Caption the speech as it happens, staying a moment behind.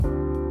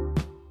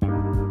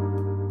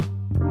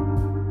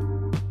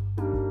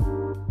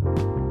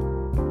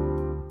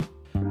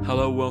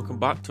Hello, welcome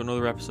back to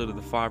another episode of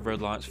the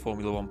 5RedLights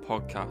Formula 1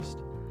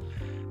 podcast.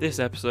 This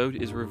episode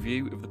is a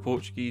review of the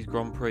Portuguese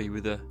Grand Prix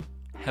with a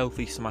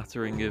healthy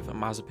smattering of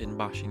Mazep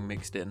bashing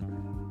mixed in.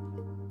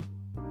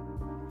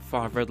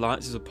 5RedLights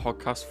is a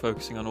podcast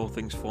focusing on all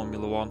things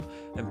Formula 1,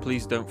 and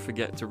please don't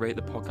forget to rate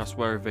the podcast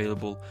where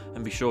available,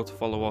 and be sure to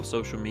follow our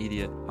social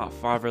media at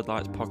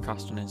 5RedLights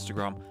Podcast on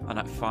Instagram and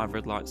at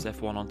 5RedLights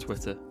F1 on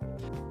Twitter.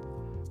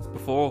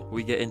 Before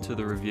we get into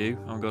the review,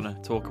 I'm going to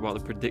talk about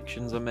the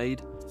predictions I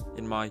made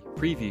in my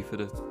preview for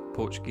the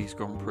Portuguese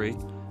Grand Prix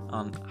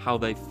and how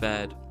they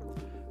fared.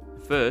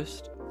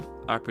 First,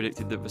 I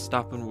predicted that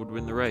Verstappen would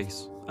win the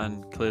race,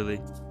 and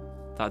clearly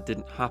that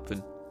didn't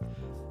happen.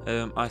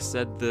 I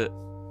said that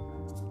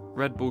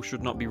Red Bull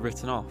should not be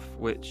written off,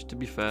 which, to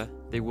be fair,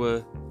 they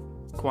were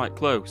quite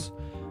close.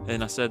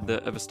 And I said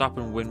that a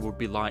Verstappen win would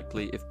be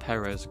likely if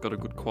Perez got a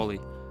good quali,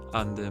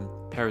 and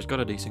Perez got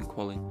a decent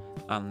quali,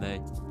 and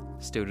they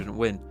still didn't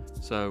win,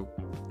 so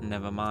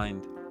never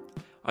mind.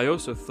 I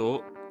also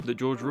thought that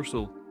George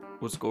Russell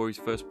would score his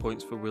first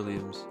points for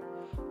Williams,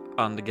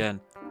 and again,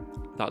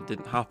 that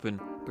didn't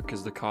happen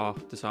because the car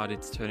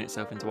decided to turn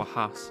itself into a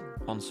Haas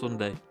on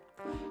Sunday.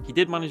 He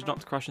did manage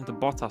not to crash into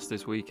Bottas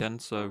this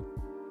weekend, so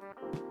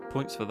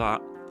points for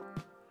that.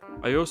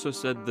 I also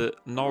said that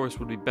Norris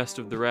would be best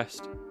of the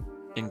rest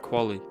in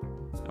quali,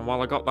 and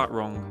while I got that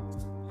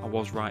wrong, I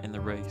was right in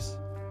the race,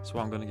 so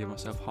I'm going to give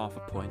myself half a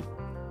point.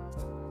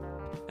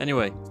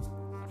 Anyway,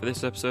 for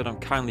this episode I'm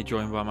kindly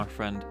joined by my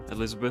friend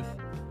Elizabeth,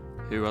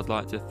 who I'd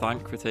like to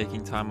thank for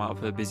taking time out of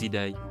her busy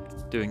day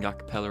doing a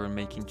cappella and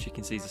making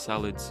chicken Caesar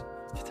salads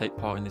to take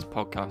part in this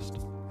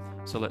podcast.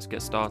 So let's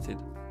get started.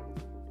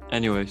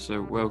 Anyway,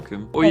 so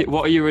welcome.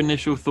 What are your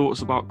initial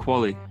thoughts about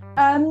quali?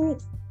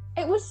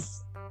 It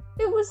was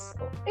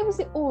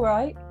all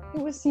right.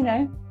 It was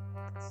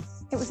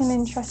an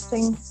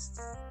interesting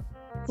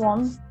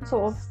one,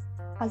 sort of,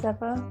 as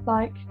ever.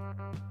 Like,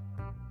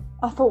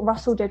 I thought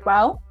Russell did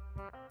well.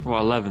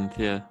 What, 11th?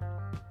 Yeah.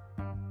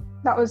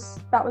 That was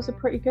a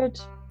pretty good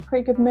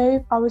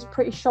move. I was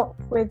pretty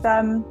shocked with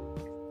not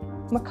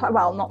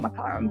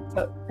McLaren,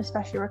 but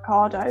especially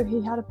Ricciardo.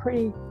 He had a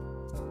pretty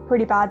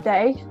bad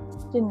day,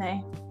 didn't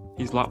he?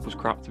 His lap was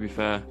crap, to be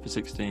fair, for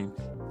 16th.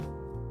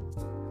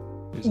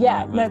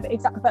 Yeah, no, but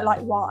exactly. But like,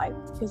 why?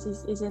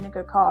 Because he's in a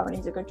good car and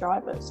he's a good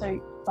driver.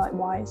 So, like,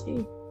 why is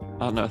he?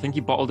 I don't know. I think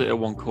he bottled it at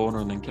one corner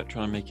and then kept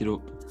trying to make it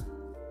up,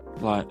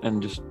 and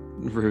just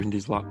ruined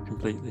his lap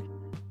completely.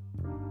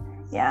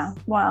 Yeah,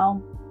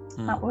 well,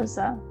 that was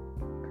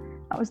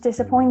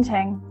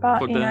disappointing,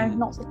 but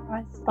not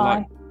surprised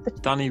by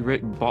Danny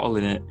Rick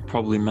bottling it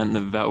probably meant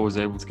that Vettel was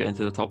able to get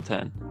into the top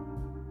 10.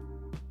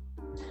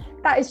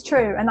 That is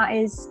true, and that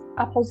is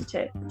a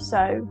positive.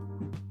 So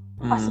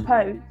I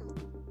suppose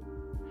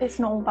it's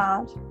not all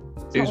bad.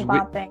 It's not a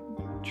bad thing.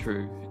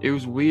 True. It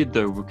was weird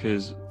though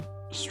because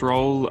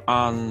Stroll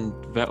and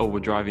Vettel were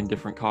driving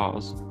different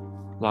cars.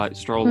 Like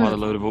Stroll had a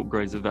load of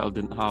upgrades that Vettel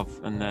didn't have,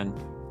 and then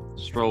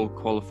Stroll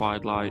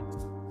qualified like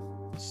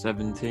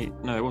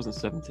 17th. No, it wasn't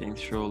 17th,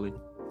 surely.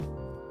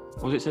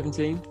 Was it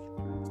 17th?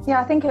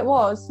 Yeah, I think it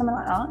was. Something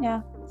like that,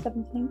 yeah.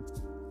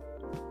 17th.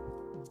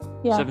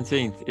 Yeah.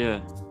 17th, yeah.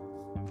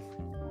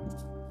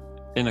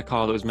 In a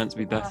car that was meant to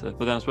be better.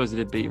 But then I suppose they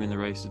did beat him in the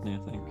race, didn't they, I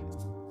think?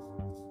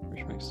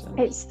 Which makes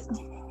sense.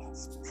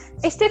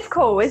 It's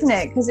difficult, isn't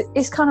it? Because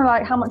it's kind of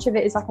like how much of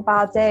it is like a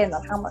bad day and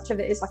then how much of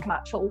it is like an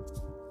actual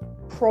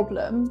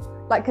problem.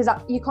 Like, because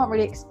you can't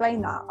really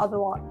explain that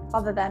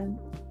other than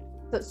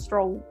that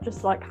Stroll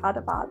just like had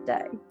a bad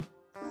day.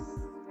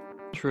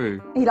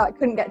 True. He like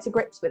couldn't get to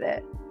grips with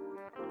it.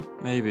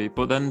 Maybe,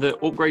 but then the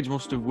upgrades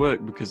must have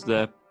worked because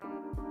they're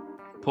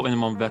putting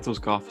them on Vettel's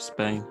car for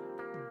Spain.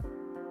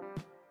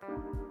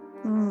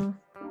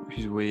 Which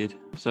is weird.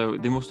 So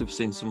they must have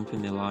seen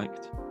something they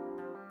liked.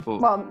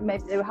 But, well,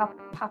 maybe they were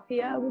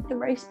happier with the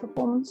race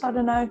performance. I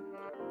don't know.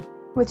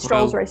 With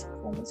Stroll's race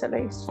performance, at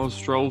least. Well,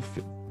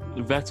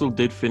 Vettel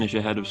did finish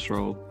ahead of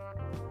Stroll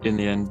in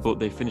the end, but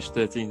they finished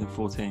 13th and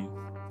 14th.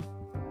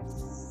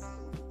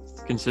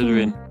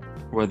 Considering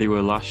where they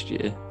were last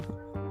year,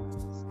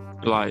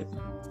 like,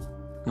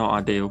 not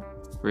ideal,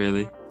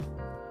 really.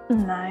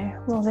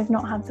 No, well, they've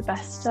not had the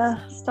best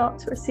start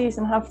to a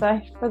season, have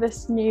they? For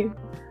this new,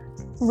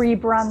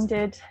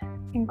 rebranded,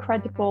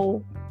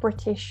 incredible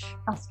British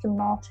Aston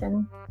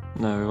Martin.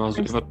 No,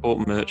 if I'd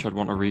bought merch, I'd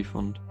want a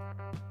refund.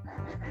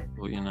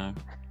 But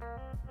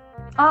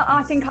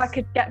I think I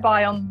could get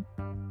by on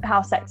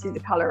how sexy the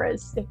colour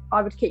is. If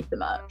I would keep the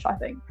merch, I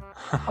think.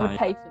 I would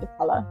pay for the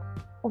colour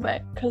of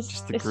it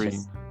because it's green.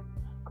 Just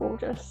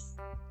gorgeous.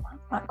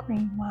 That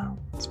green, wow.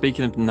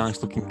 Speaking of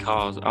nice looking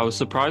cars, I was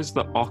surprised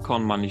that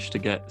Ocon managed to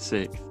get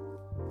 6th.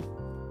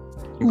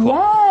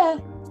 Yeah.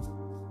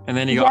 And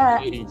then he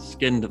got completely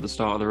skinned at the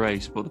start of the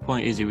race, but the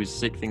point is he was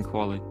 6th in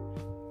quali.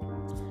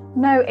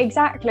 No,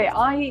 exactly.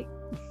 I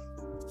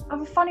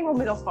have a funny one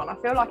with Ocon. I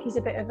feel like he's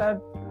a bit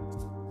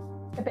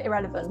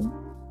irrelevant.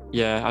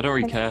 Yeah, I don't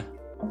really care.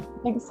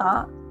 Thinks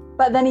that.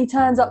 But then he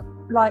turns up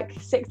like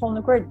 6th on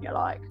the grid and you're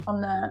like,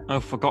 on the... I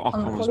forgot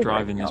Ocon was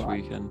driving this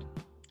weekend.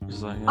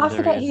 Just like, I there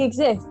forget he he is.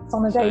 exists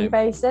on a daily Same.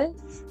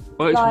 basis.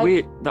 Well, it's Like-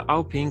 weird. The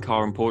Alpine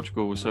car in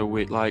Portugal was so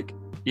weird. Like,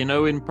 you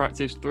know, in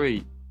practice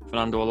 3,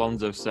 Fernando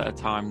Alonso set a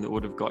time that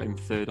would have got him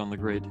 3rd on the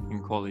grid in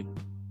quali,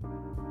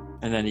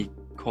 and then he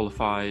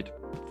qualified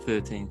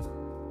 13th.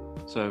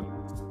 So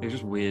it was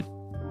just weird.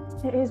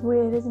 It is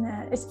weird, isn't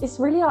it? It's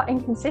really like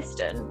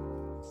inconsistent.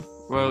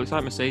 Well, it's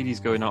like Mercedes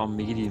going out on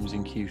mediums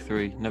in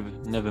Q3.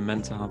 Never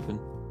meant to happen.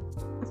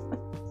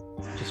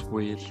 Just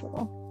weird.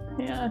 Sure.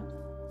 Yeah.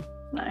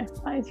 No,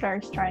 that is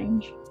very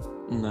strange.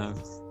 No.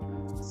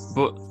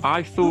 But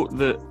I thought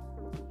that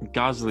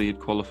Gasly would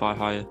qualify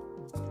higher.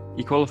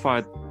 He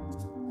qualified.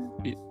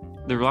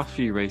 The last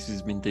few races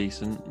have been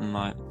decent, and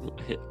like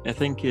I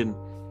think in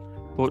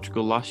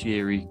Portugal last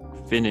year he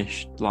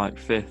finished like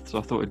 5th, so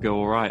I thought it'd go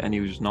all right, and he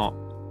was not.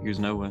 He was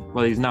nowhere.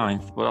 Well, he's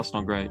 9th, but that's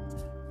not great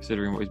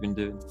considering what he's been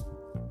doing.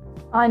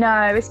 I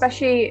know,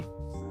 especially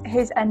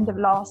his end of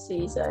last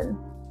season.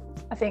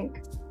 I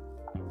think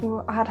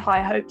I had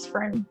high hopes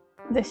for him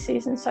this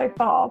season so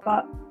far,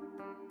 but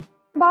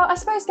I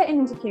suppose getting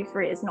into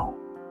Q3 is not.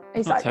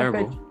 It's Not like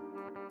terrible.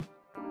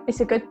 It's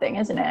a good thing,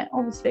 isn't it?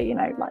 Obviously, you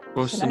know, like.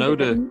 Well, Tsunoda Tsunoda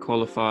didn't.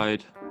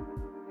 qualified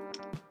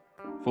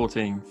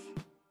 14th,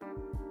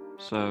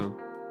 so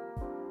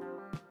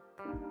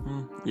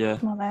yeah,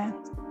 Not there.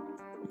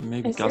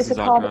 maybe It's a Gasly's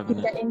car that out-driving can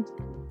it. get into.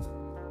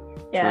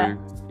 Yeah.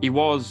 True. He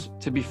was,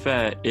 to be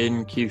fair,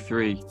 in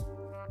Q3.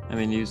 I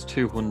mean, he was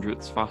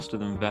 200ths faster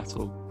than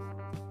Vettel,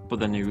 but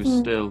then he was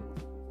still,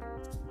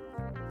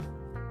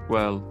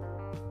 well,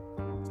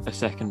 a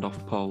second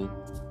off pole.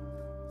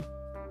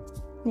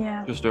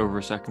 Yeah. Just over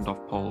a second off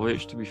pole,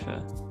 which, to be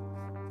fair,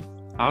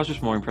 I was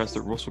just more impressed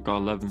that Russell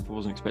got 11th. I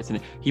wasn't expecting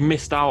it. He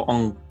missed out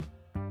on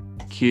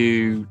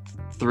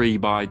Q3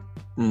 by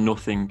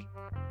nothing.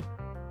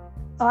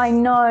 I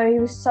know, he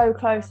was so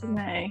close, isn't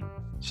he?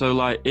 So,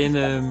 like, in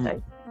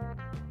Devastating.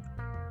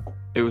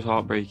 it was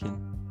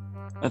heartbreaking.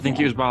 I think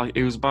Yeah.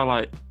 it was by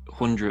like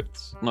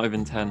hundredths, not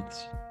even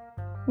tenths.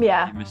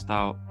 Yeah, He missed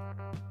out.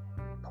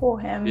 poor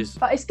him. It's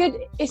But it's good.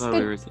 It's So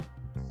good irritating.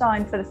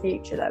 sign for the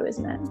future, though,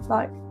 isn't it?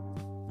 Like,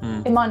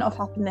 Hmm. it might not have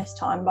happened this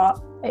time,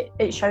 but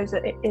it shows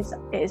that it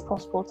is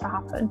possible to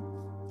happen.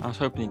 I was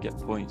hoping he'd get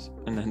points,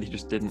 and then he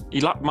just didn't.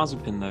 He lapped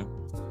Mazepin though,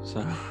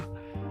 so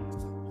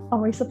Are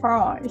we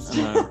surprised?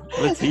 no.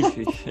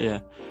 Latifi, yeah.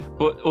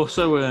 But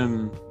also,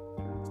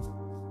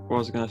 what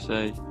was I going to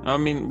say? I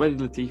mean, where did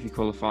Latifi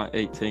qualify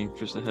 18th,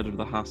 just ahead of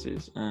the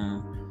Hasses?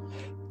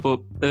 But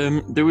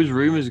there was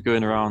rumours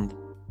going around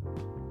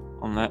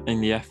on that in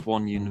the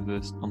F1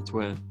 universe on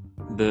Twitter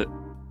that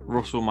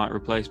Russell might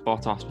replace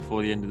Bottas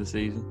before the end of the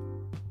season.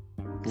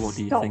 What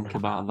do you Stop think that.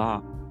 about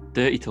that?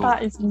 Dirty talk.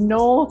 That is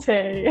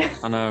naughty.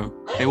 I know.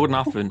 It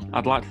wouldn't happen.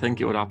 I'd like to think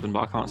it would happen,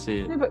 but I can't see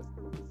it. No, but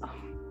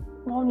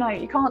well, no,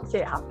 you can't see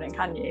it happening,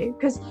 can you?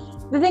 Because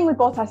the thing with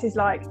Bottas is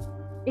like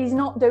he's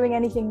not doing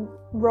anything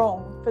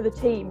wrong for the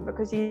team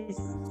because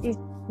he's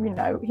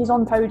he's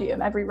on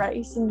podium every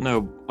race. And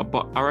No,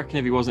 but I reckon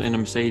if he wasn't in a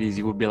Mercedes,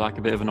 he would be like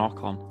a bit of a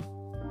knock-on.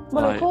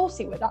 well, like- of course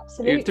he would,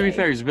 absolutely. To be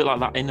fair, he's a bit like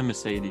that in a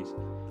Mercedes.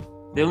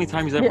 The only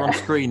time he's ever on Yeah.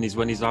 screen is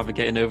when he's either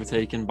getting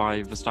overtaken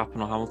by Verstappen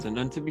or Hamilton.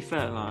 And to be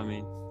fair, like, I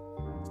mean,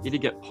 he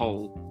did get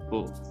pole,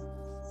 but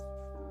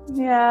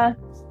Yeah,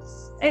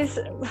 it's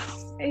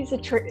a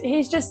trick.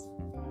 He's just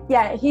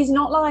he's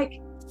not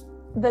like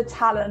the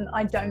talent.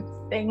 I don't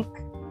think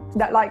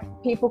that like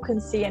people can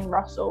see in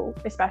Russell,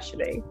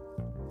 especially.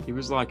 he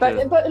was like But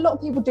a lot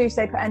of people do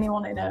say put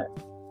anyone in a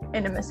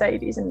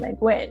Mercedes and they'd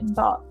win.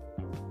 But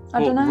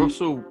I don't know.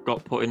 Russell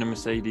got put in a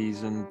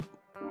Mercedes and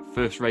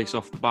first race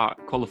off the bat,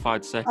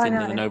 qualified second, and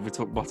then know.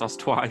 overtook Bottas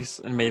twice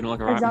and made him look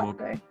a right mug.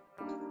 Exactly.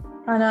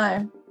 I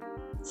know.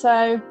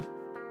 So,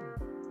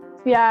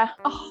 yeah.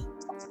 Oh,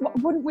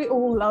 wouldn't we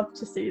all love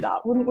to see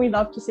that? Wouldn't we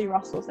love to see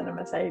Russell's in a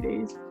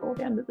Mercedes before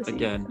the end of the season?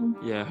 Again,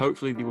 yeah.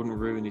 Hopefully they wouldn't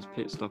ruin his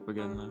pit stop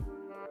again, though.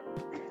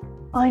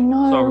 I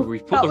know. Sorry,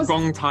 we've put That the was-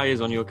 wrong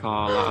tyres on your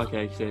car. Like,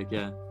 okay, sick,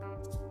 yeah.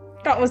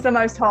 That was the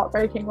most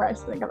heartbreaking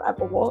race I think I've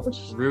ever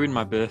watched. Ruined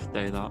my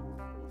birthday, that.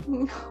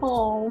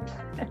 Oh,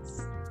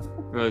 bless.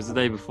 Well, it was the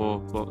day before,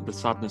 but the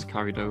sadness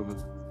carried over.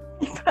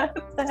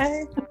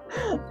 Birthday.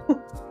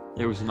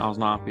 I was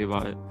not happy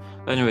about it.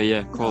 Anyway,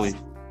 yeah, quali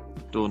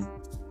done.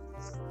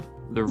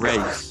 The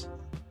race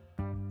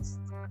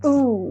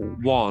Ooh.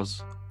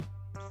 was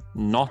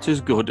not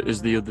as good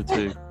as the other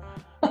two.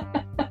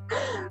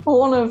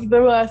 One of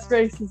the worst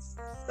races.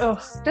 Ugh,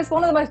 just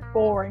one of the most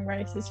boring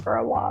races for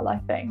a while, I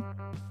think.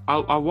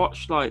 I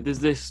watched, like, there's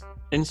this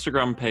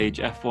Instagram page,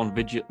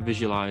 F1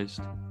 Visualized,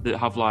 that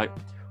have, like,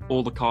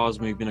 all the cars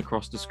moving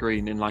across the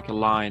screen in, like, a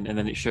line, and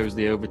then it shows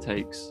the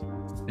overtakes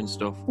and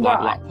stuff, like,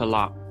 Right. lap per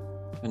lap,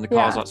 and the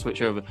cars, Yeah. like,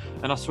 switch over.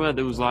 And I swear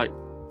there was, like,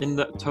 in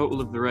the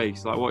total of the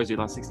race, like, what is it,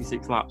 like,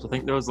 66 laps? I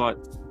think there was, like,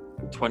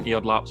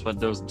 20-odd laps where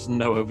there was just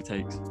no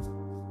overtakes.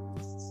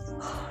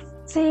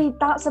 See,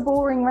 that's a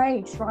boring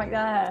race right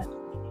there.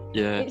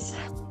 Yeah.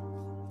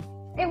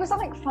 It was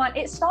something fun.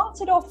 It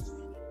started off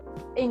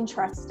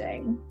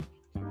interesting,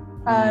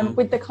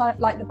 with the kind of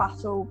like the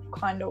battle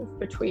kind of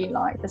between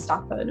like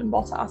Verstappen and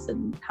Bottas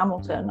and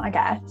Hamilton, I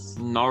guess.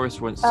 Norris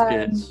went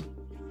skits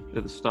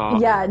at the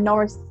start. Yeah,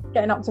 Norris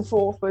getting up to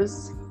fourth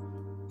was,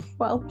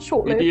 well,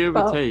 short-lived. Did he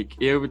overtake?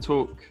 He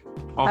overtook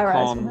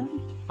Ocon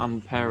Perez,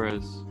 and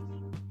Perez.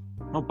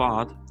 Not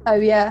bad. Oh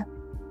yeah.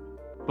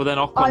 But then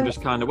Ocon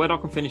just kind of... Where'd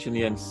Ocon finish in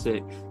the end?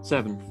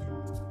 7th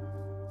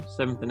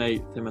and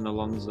 8th, him and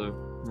Alonso.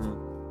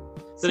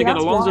 Then again,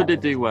 Alonso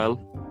did do well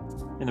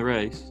in the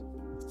race.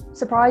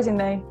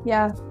 Surprisingly,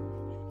 yeah.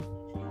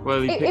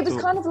 Well, it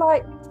was kind of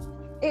like...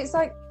 It's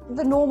like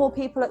the normal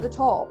people at the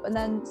top and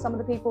then some of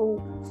the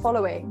people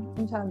following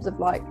in terms of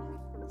like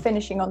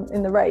finishing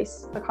in the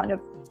race are kind of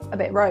a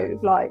bit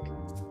rogue, like...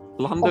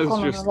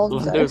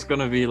 Lando's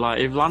gonna be like,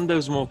 if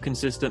Lando's more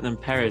consistent than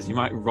Perez, you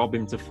might rob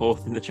him to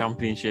 4th in the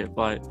championship.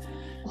 Like,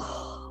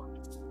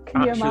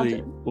 can you actually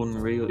imagine?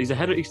 Unreal. He's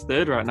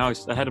 3rd right now.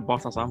 He's ahead of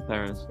Bottas and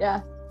Perez.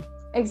 Yeah,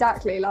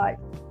 exactly. Like,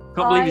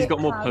 can't believe he's got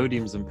more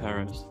podiums than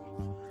Perez.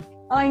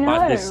 I know.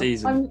 Like this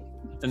season.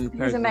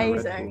 He's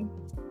amazing.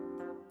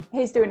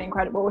 He's doing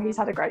incredible. He's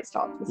had a great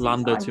start to the season.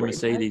 Lando to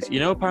Mercedes.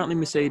 You know, apparently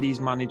Mercedes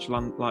managed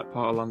like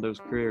part of Lando's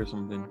career or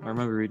something. I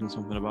remember reading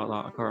something about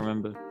that. I can't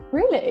remember.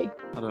 Really?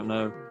 I don't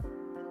know.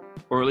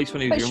 Or at least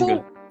when he was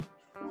younger.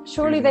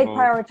 Surely they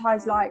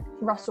prioritise like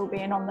Russell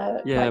being on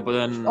the but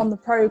then on the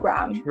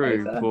programme.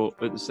 True,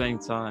 but at the same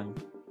time,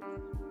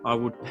 I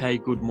would pay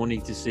good money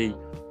to see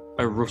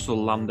a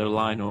Russell Lando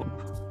lineup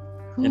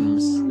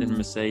in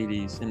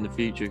Mercedes in the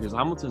future, because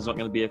Hamilton's not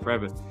going to be here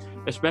forever,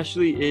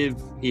 especially if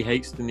he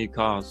hates the new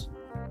cars.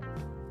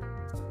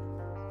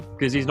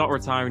 Because he's not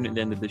retiring at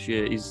the end of this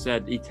year. He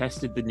said he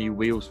tested the new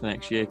wheels for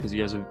next year because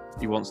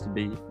he wants to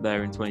be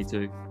there in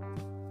 22.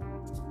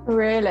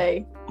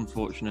 Really?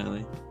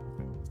 Unfortunately.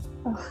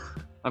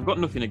 I've got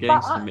nothing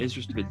against him. It's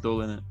just a bit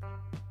dull, isn't it?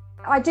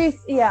 I do,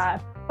 yeah.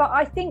 But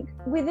I think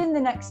within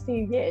the next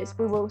few years,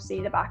 we will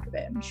see the back of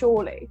him,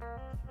 surely.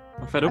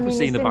 I'm fed up of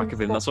seeing the back of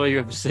him. That's all you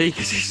ever see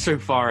because he's so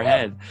far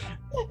ahead.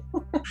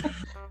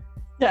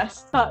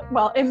 Yes.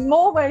 Well, in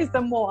more ways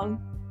than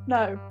one.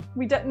 No,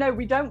 we don't. No,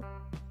 we don't.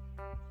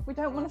 We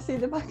don't want to see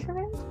the back of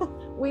him.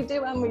 We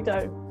do and we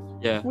don't.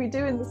 Yeah. We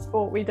do in the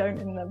sport. We don't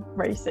in the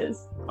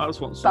races. I just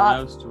want someone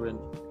else to win.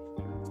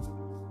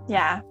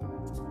 Yeah.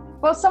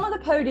 Well, some of the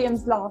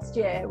podiums last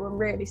year were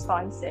really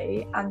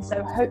spicy, and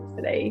so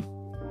hopefully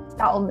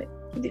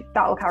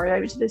that'll carry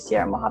over to this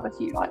year, and we'll have a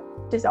few like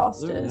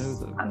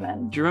disasters. And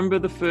then, do you remember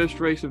the first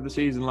race of the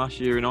season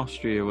last year in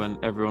Austria when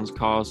everyone's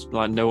cars,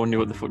 like, no one knew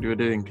what the fuck they were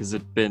doing because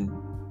they'd been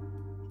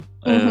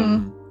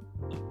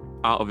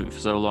out of it for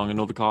so long, and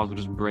all the cars were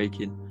just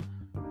braking?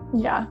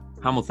 Yeah.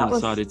 Hamilton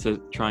decided to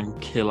try and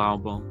kill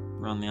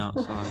Albon around the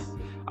outside.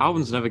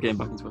 Albon's never getting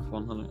back into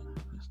F1, has it?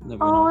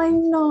 I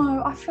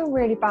know. I feel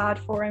really bad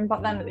for him,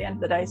 but then at the end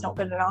of the day, he's not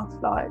good enough.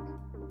 Like,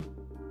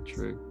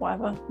 true.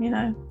 Whatever, you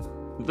know.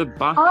 The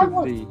back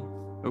of the...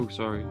 Oh,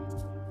 sorry.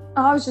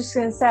 I was just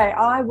going to say,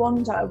 I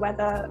wonder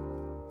whether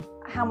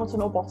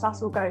Hamilton or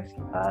Bottas will go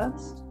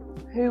first.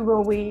 Who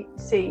will we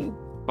see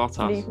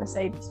leave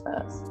Mercedes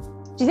first?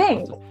 Do you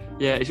think?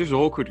 Yeah, it's just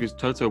awkward because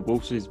Toto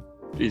Wolff's is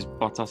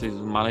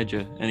Bottas's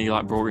manager, and he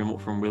like brought him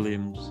up from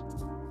Williams.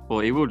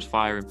 But he will just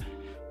fire him.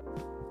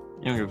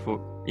 He don't give a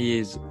fuck. He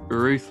is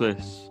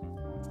ruthless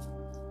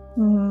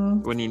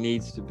when he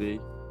needs to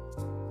be.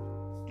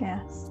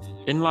 Yes.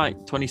 In like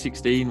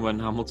 2016, when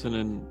Hamilton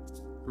and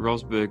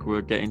Rosberg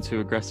were getting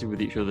too aggressive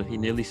with each other, he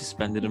nearly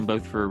suspended them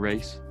both for a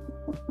race.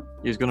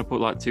 He was going to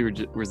put like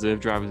 2 reserve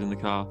drivers in the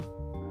car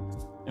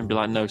and be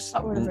like, no.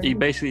 He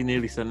basically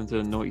nearly sent them to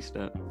a naughty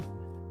step.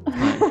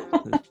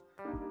 Like,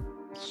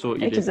 sort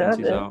your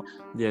differences out.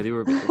 Yeah, they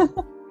were a bit dumb.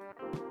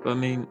 But I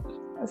mean,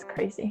 that's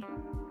crazy.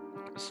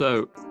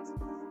 So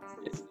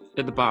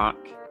at the back,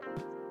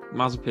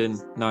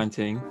 Mazepin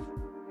 19th.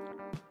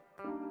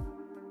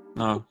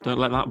 No, don't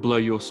let that blow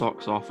your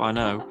socks off. I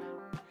know.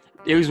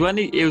 It was when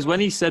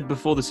he said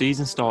before the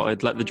season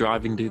started, let the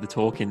driving do the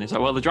talking. It's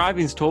like, well, the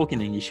driving's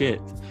talking and you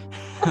shit.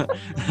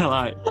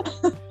 Like,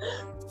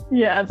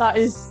 yeah, that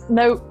is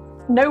no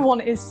one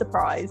is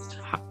surprised.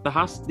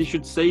 They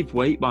should save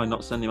weight by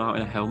not sending him out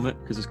in a helmet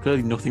because there's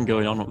clearly nothing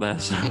going on up there,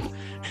 so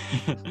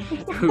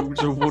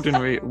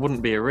it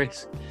wouldn't be a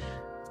risk.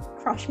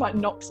 Crash might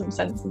knock some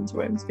sense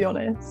into him, to be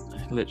honest.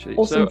 Literally.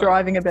 Or some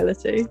driving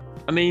ability.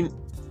 I mean,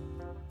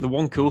 the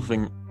one cool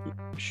thing,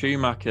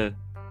 Schumacher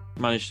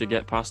managed to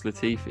get past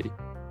Latifi.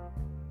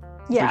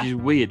 Yeah. Which is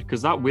weird,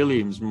 because that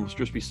Williams must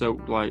just be so,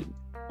 like,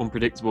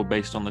 unpredictable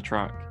based on the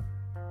track.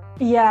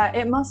 Yeah,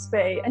 it must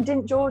be. And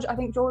I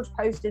think George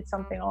posted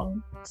something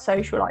on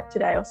social, like,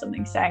 today or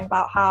something, saying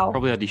about how...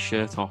 Probably had his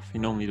shirt off. He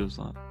normally does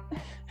that.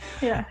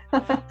 Yeah.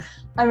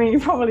 I mean, he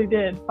probably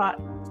did, but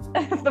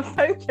the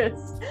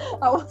focus,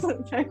 I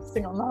wasn't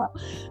focusing on that.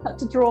 I had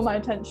to draw my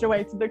attention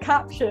away to the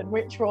caption,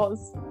 which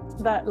was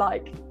that,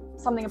 like,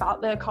 something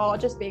about the car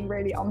just being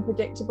really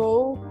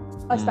unpredictable,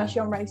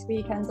 especially on race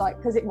weekends, like,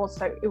 because it was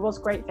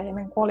great for him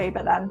in quali,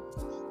 but then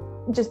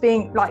just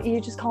being like, you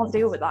just can't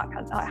deal with that.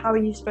 Like, how are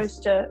you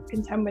supposed to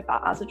contend with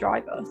that as a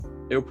driver?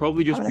 It'll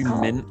probably just be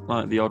mint,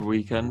 like the odd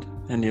weekend,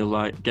 and he'll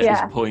like get his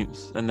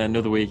points, and then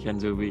other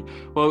weekends it'll be.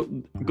 Well,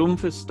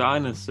 Gunther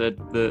Steiner said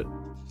that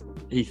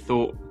he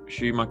thought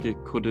Schumacher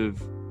could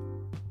have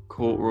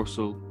caught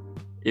Russell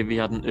if he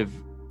hadn't have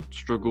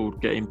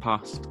struggled getting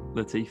past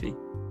Latifi.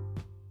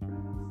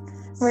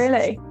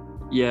 Really?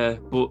 Yeah,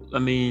 but I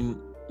mean,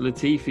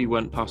 Latifi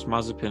went past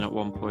Mazepin at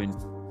one point,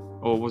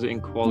 or was it in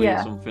quali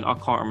or something? I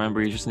can't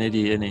remember. He's just an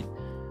idiot, isn't he?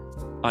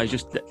 He's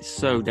just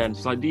so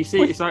dense. Like, do you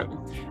see? It's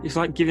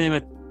like giving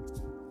him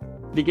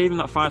They gave him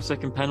that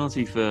 5-second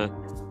penalty for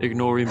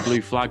ignoring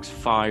blue flags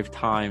 5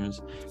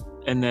 times,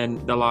 and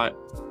then they're like,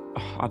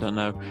 I don't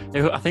know.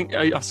 I think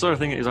I saw a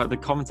thing. It was like the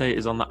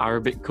commentators on the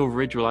Arabic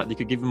coverage were like, they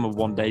could give him a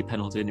 1-day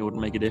penalty and it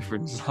wouldn't make a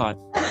difference. Like,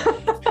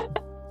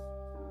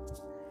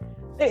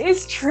 it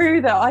is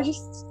true though.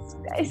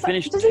 It's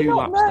like, does he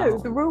not know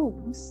the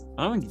rules?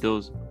 I don't think he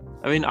does.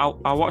 I mean,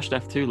 I watched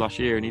F2 last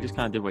year and he just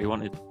kind of did what he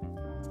wanted.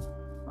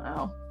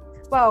 Wow.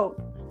 Well,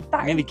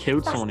 that nearly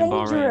killed someone in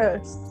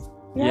Bahrain.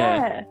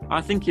 Yeah.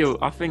 I think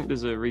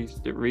there's a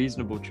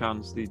reasonable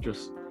chance they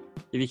just,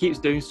 if he keeps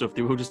doing stuff,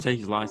 they will just take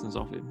his license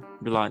off him.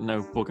 Be like,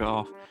 no, bugger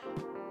off.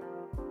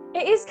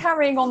 It is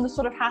carrying on the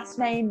sort of Haas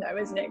name though,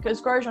 isn't it? Because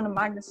Grosjean and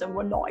Magnussen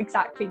were not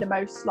exactly the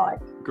most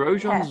like.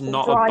 Grosjean's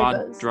not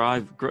drivers. A bad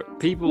drive.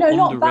 People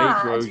underrate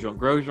Grosjean.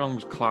 Grosjean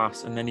was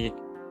class, and then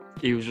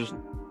he was just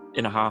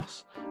in a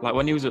Haas. Like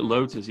when he was at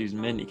Lotus, he was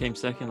mint. He came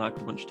second like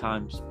a bunch of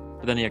times,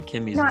 but then he had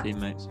Kimi as a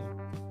teammate. So.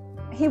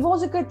 He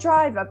was a good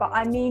driver, but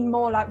I mean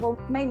more like, well,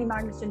 mainly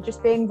Magnussen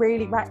just being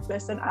really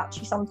reckless and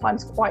actually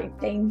sometimes quite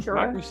dangerous.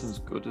 Magnussen's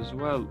good as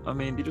well. I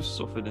mean, they just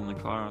suffered in the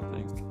car, I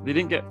think. They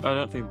didn't get, I don't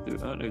know if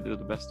they were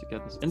the best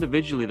together.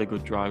 Individually, they're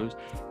good drivers.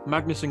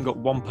 Magnussen got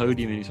 1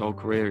 podium in his whole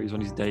career. It was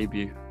on his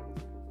debut.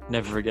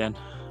 Never again.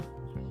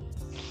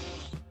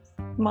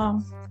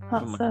 Wow,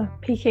 that's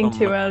peaking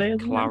too early,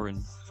 isn't McLaren.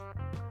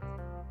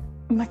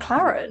 It?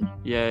 McLaren?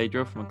 Yeah, he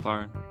drove for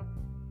McLaren.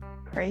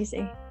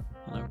 Crazy.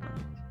 I know, right?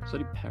 So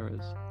did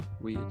Perez.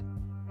 Weird.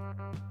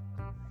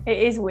 It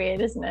is weird,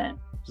 isn't it?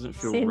 Doesn't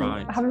feel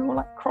right. Having more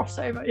like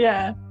crossover,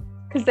 yeah,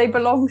 because they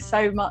belong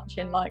so much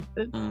in like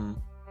the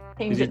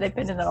teams that they've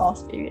been in the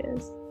last few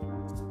years.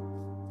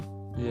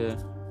 Yeah,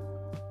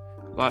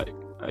 like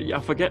I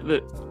forget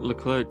that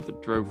Leclerc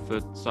that drove for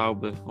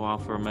Sauber or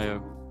Alfa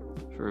Romeo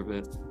for a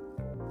bit,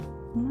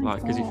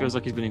 because he feels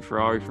like he's been in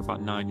Ferrari for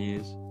about 9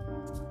 years.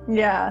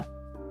 Yeah.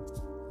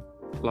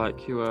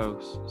 Like who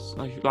else?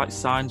 Like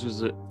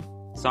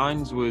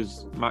Sainz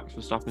was Max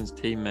Verstappen's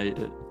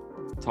teammate at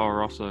Toro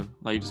Rosso.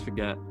 Like, you just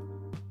forget.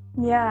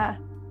 Yeah.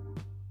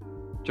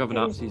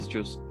 Giovinazzi's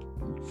just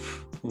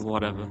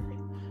whatever.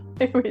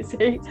 Who is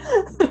he?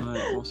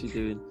 Right, what's he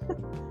doing?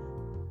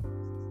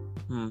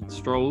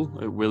 Stroll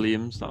at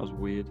Williams. That was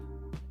weird.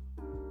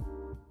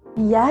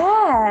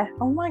 Yeah.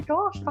 Oh my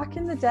gosh, back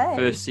in the day.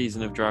 First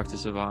season of Drive to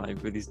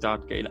Survive with his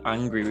dad getting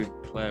angry with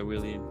Claire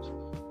Williams.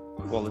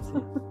 Quality.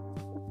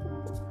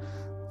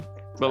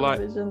 But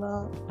like,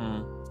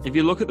 if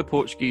you look at the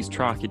Portuguese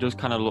track, it does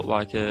kind of look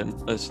like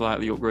a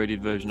slightly upgraded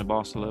version of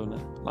Barcelona,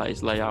 like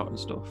its layout and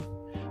stuff.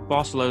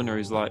 Barcelona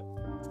is like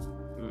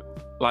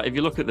if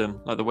you look at them,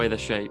 like the way they're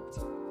shaped,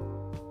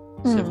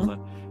 similar,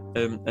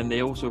 and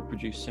they also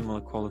produce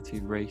similar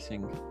quality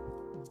racing.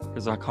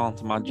 Because I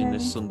can't imagine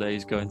this Sunday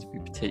is going to be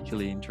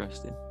particularly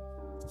interesting.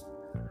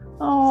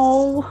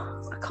 Oh,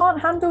 I can't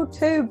handle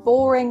 2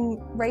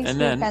 boring race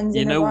weekends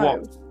in a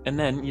row. And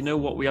then you know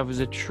what we have as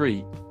a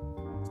treat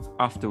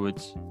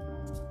afterwards.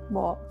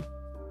 What?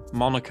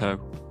 Monaco.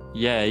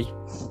 Yay.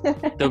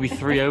 There'll be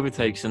 3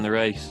 overtakes in the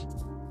race.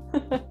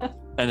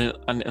 and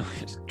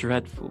it's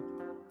dreadful.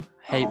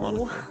 Hate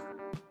Monaco.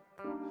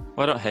 Well,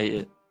 I don't hate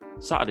it.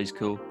 Saturday's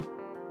cool.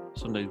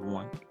 Sunday's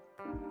wank.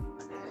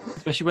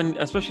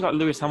 Especially like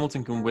Lewis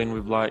Hamilton can win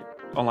with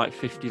on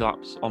 50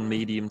 laps on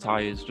medium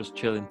tyres, just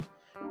chilling.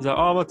 He's like,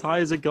 oh, my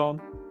tyres are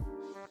gone.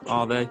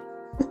 Are they?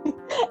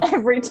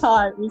 Every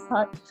time he's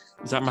like,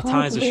 my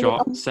tyres are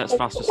shot, sets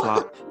fastest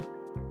lap.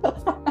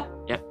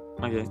 Yep,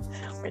 okay.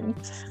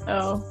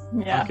 Oh,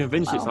 yeah. I'm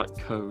convinced it's like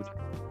code.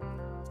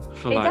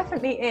 It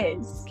definitely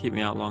is. Keep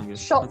me out longer.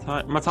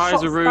 My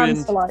tyres are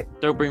ruined.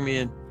 Don't bring me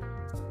in.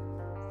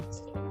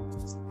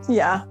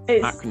 Yeah,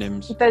 it's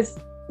acronyms.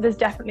 There's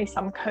definitely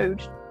some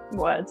code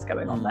words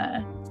going on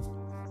there.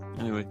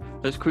 Anyway,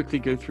 let's quickly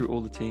go through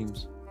all the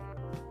teams.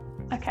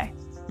 Okay.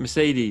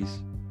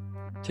 Mercedes,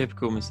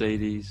 typical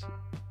Mercedes.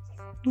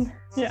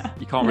 Yeah.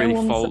 You can't really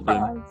fault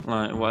them.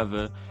 Like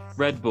whatever.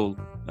 Red Bull.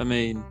 I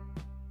mean,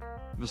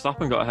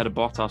 Verstappen got ahead of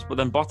Bottas, but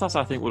then Bottas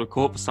I think would have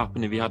caught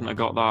Verstappen if he hadn't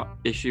got that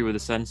issue with the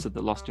sensor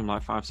that lost him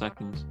 5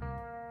 seconds.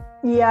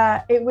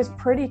 Yeah, it was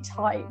pretty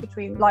tight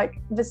between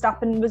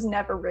Verstappen was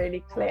never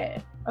really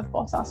clear of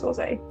Bottas, was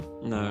he?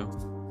 No,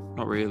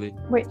 not really.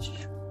 Which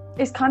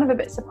is kind of a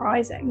bit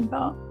surprising,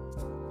 but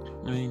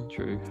I mean,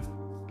 true.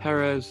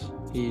 Perez,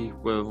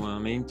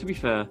 to be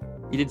fair,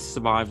 he did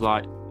survive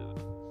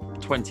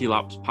 20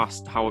 laps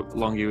past how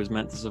long he was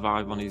meant to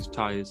survive on his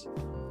tyres.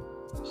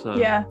 So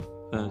yeah,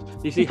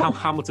 You see how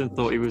Hamilton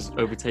thought he was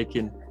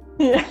overtaking?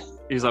 Yeah.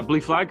 He was like,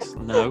 blue flags?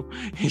 No,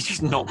 he's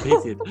just not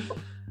pitted.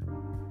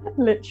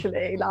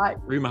 Literally, like.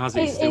 Rumour has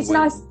it he's still it's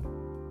waiting.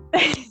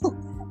 nice.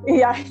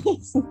 Yeah,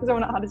 he's the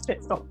one that had his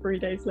pit stop 3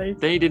 days later.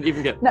 Then he didn't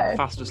even get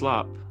fastest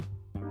lap.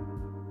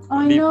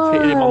 I He know.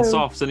 pitted him on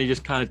softs and he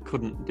just kind of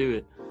couldn't do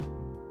it.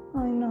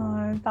 I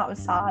know, that was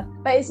sad.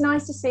 But it's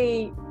nice to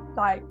see,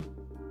 like,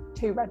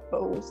 2 Red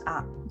Bulls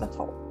at the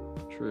top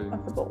True.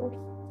 of the board.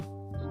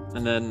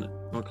 And then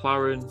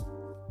McLaren,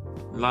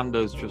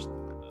 Lando's just,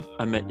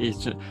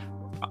 he's just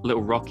a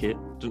little rocket,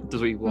 does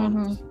what he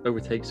wants,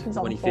 overtakes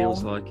when he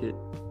feels like it.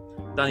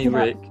 Danny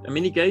Rick, I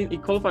mean, he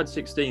qualified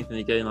 16th and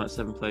he gained like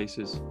 7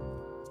 places,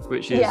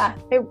 which is, I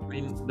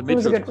mean, the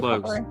midfield's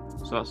close,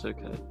 so that's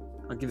okay.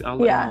 I'll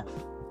let him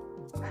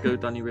off. Go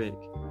Danny Rick.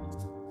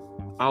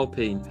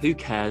 Alpine, who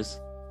cares?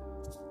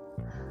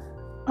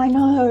 I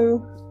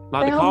know.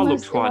 Like, the car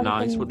looks quite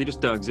nice, but they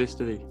just don't exist,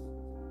 do they?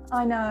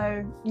 I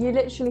know. You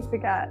literally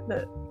forget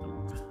that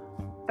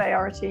they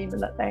are a team and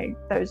that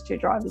those 2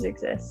 drivers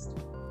exist.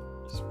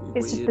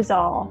 It's just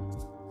bizarre.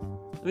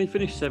 And he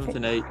finished 7th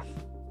and 8th.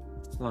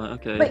 Like,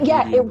 okay. But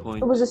yeah, it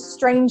was a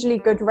strangely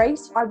good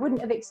race. I wouldn't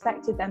have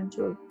expected them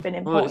to have been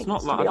in points. It's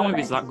not like, I don't know if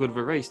it's that good of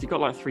a race. He got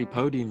like 3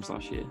 podiums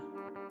last year.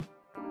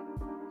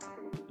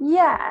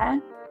 Yeah.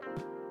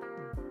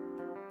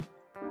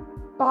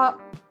 But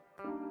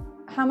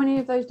how many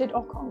of those did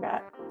Ocon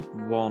get?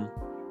 1.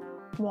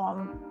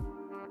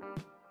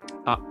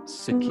 At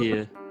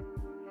Sakir,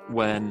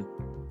 when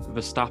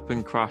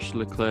Verstappen crashed,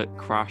 Leclerc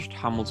crashed,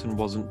 Hamilton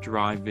wasn't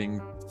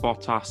driving,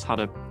 Bottas had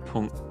a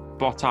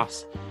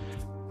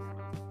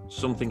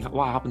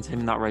what happened to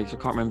him in that race? I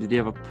can't remember. Did he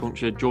have a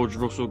puncture? George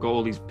Russell got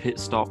all these pit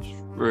stops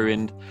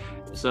ruined.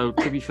 So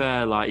to be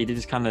fair, like, he did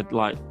just kind of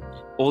like,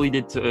 all he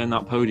did to earn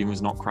that podium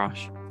was not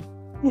crash.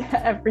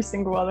 Yeah, every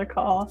single other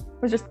car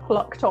was just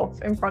plucked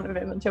off in front of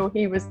him until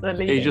he was the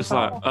leading He's just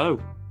car. like,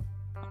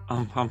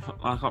 I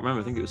can't remember.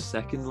 I think it was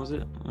 2nd, was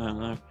it? I don't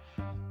know.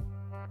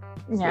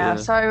 Yeah,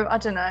 so I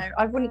don't know.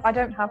 I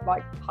don't have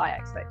like high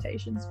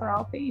expectations for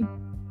Alpine.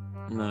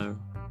 No.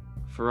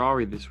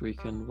 Ferrari this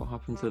weekend, what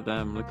happened to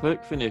them?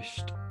 Leclerc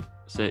finished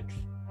 6th.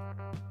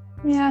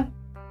 Yeah,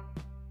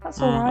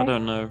 that's all right. I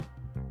don't know.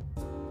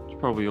 It's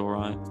probably all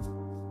right.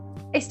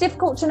 It's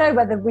difficult to know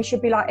whether we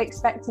should be like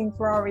expecting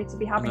Ferrari to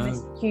be having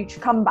this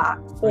huge comeback,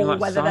 or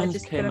whether they're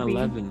just going to be.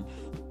 11th.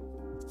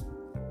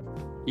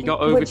 He got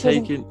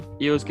overtaken.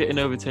 He was getting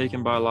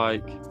overtaken by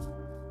like.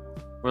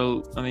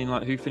 Well, I mean,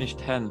 like, who finished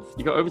 10th?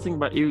 He got overtaken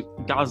by.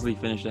 Gasly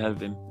finished ahead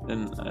of him,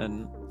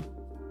 and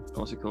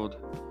what's it called?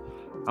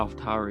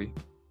 AlphaTauri,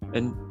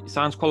 and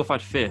Sainz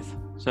qualified 5th.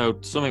 So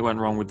something went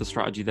wrong with the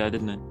strategy there,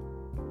 didn't it?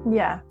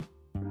 Yeah.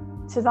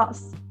 So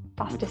that's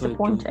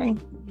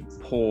disappointing.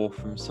 Poor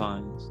from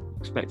Sainz.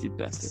 Expected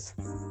better.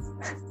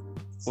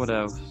 What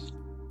else?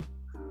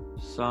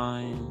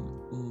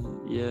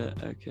 Yeah,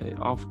 okay.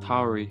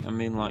 AlphaTauri. I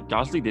mean, like,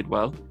 Gasly did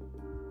well.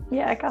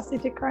 Yeah,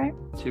 Gasly did great.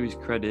 To his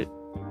credit,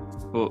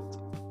 but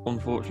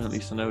unfortunately,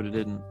 Tsunoda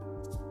didn't.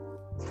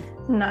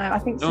 No, I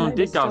think. No,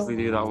 did Gasly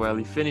do that well?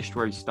 He finished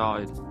where he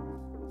started.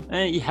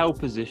 He held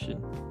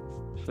position.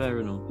 Fair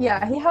enough.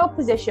 Yeah, he held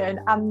position,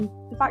 and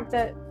the fact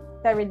that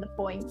they're in the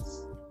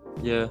points.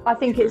 Yeah. I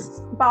think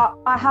but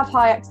I have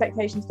high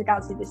expectations for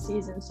Gasly this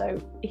season, so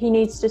he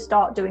needs to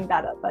start doing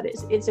better, but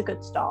it's a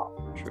good start.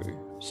 True.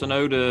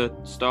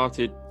 Tsunoda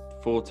started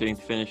 14th,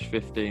 finished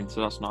 15th,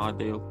 so that's not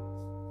ideal.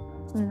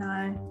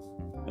 No.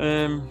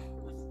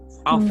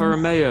 Alfa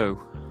Romeo.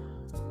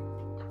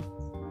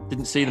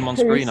 Didn't see them on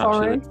screen,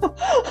 actually.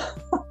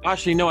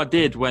 Actually, no, I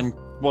did when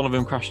one of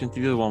them crashed into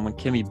the other one, when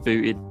Kimi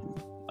booted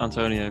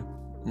Antonio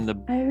in the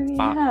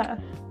back. Yeah.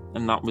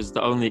 And that was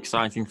the only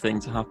exciting thing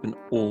to happen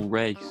all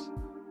race.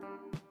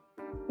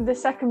 The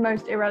second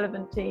most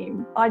irrelevant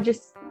team. I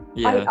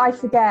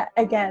forget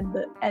again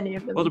that any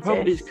of them Well, the exist.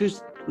 problem is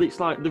because it's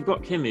like they've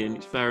got Kimi and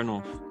it's fair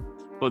enough.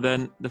 But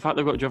then the fact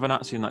they've got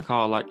Giovinazzi in that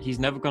car, like, he's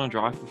never going to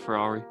drive for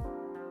Ferrari.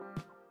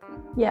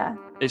 Yeah.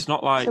 It's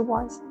not like... So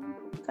why is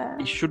that?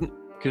 He shouldn't...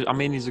 Because, I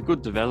mean, he's a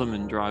good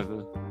development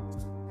driver.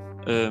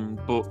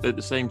 But at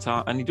the same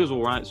time... And he does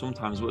all right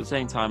sometimes, but at the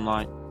same time,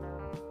 like,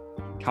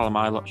 Callum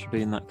Ilott should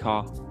be in that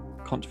car.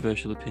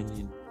 Controversial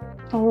opinion.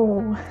 Oh.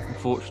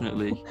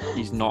 Unfortunately,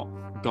 he's not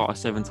got a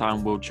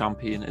 7-time world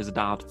champion as a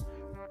dad,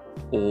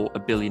 or a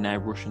billionaire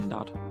Russian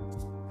dad.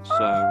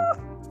 So,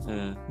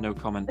 no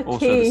comment.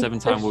 Also, the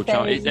 7-time world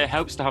champion. It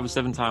helps to have a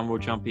 7-time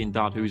world champion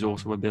dad who is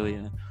also a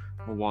billionaire,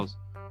 or was.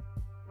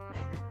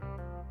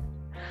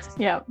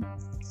 Yeah,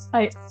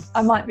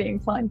 I might be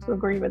inclined to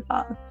agree with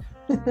that.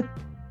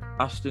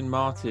 Aston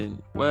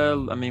Martin.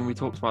 Well, I mean, we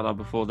talked about that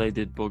before. They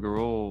did bugger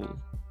all.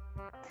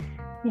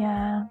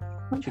 Yeah.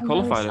 She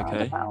qualified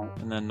okay,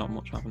 and then not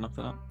much happened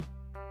after that.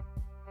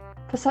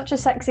 For such a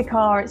sexy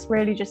car, it's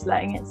really just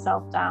letting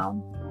itself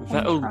down.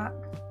 Vettel,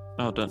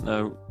 I don't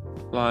know.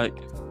 Like,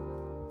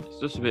 it's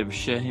just a bit of a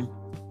shame.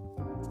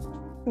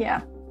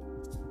 Yeah.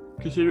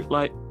 Because,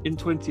 like, in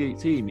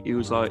 2018, he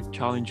was, like,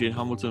 challenging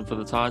Hamilton for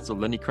the title,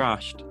 then he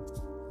crashed.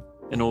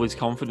 And all his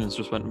confidence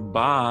just went,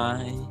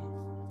 bye.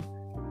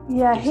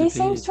 Yeah, he disappeared.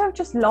 seems to have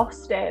just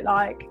lost it.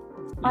 Like,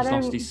 He's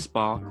lost his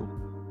sparkle.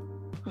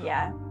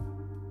 Yeah.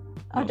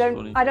 That's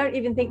funny. I don't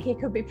even think he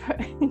could be put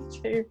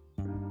into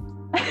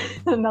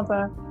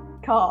another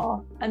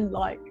car and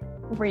like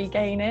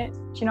regain it.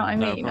 Do you know what I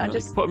mean? I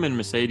just put him in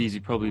Mercedes,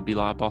 he'd probably be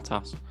like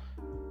Bottas.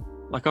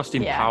 Like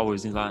Austin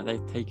Powers, he's like,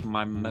 they've taken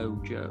my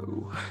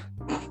mojo.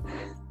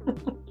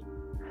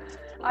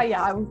 Oh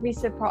yeah, I would be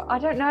surprised. I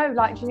don't know,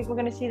 like, do you think we're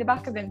going to see the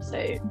back of him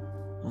soon?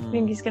 I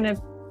think he's going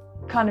to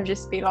kind of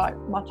just be like,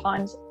 my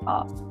time's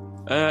up.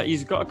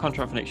 He's got a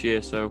contract for next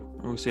year, so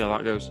we'll see how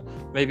that goes.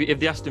 Maybe if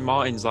the Aston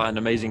Martin's like an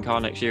amazing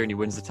car next year and he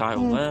wins the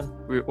title, then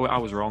I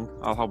was wrong.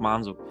 I'll hold my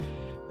hands up.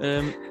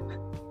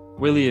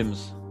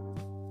 Williams,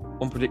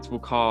 unpredictable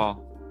car.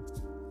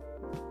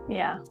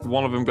 Yeah.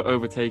 One of them got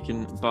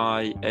overtaken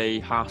by a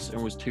Haas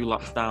and was 2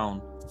 laps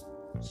down.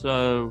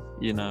 So,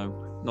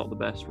 not the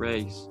best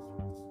race.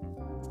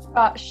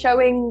 But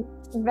showing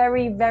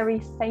very,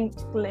 very faint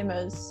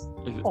glimmers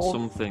of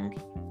something.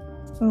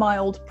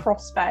 Mild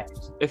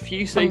prospect. A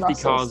few safety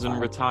cars and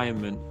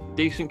retirement,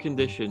 decent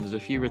conditions, a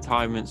few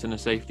retirements and a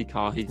safety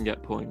car, he can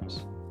get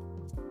points.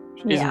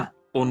 Which isn't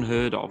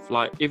unheard of.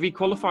 Like, if he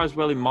qualifies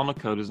well in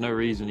Monaco, there's no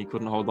reason he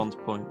couldn't hold on to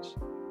points.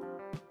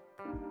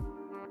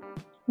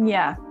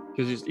 Yeah.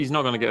 Because he's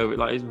not going to get over it.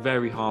 Like, it's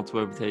very hard to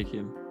overtake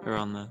him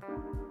around there.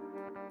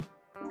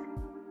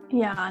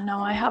 Yeah, no,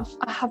 I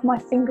have my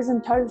fingers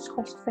and toes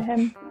crossed for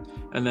him.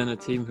 And then a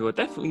team who are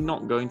definitely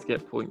not going to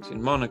get points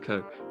in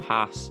Monaco,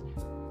 Haas,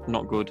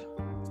 not good.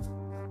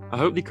 I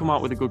hope they come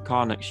out with a good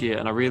car next year,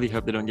 and I really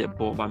hope they don't get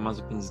bought by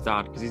Mazepin's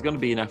dad, because he's going to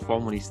be in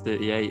F1 when he's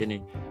 38, and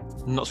he's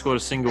not scored a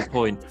single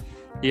point.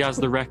 He has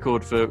the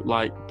record for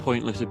like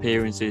pointless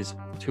appearances,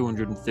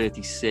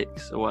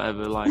 236 or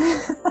whatever. Like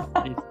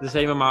the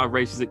same amount of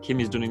races that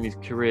Kimi's done in his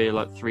career,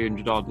 like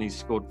 300 odd, and he's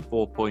scored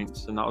 4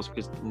 points, and that was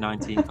because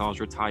 19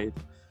 cars retired.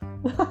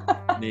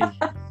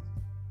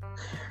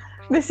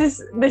 This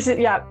is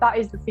that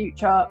is the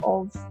future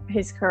of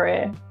his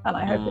career, and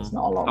I hope it's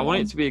not a long one. I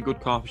want it to be a good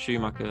car for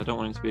Schumacher. I don't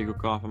want it to be a good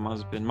car for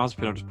Mazepin.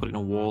 Mazepin will just put it in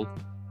a wall.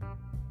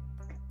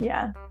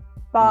 Yeah,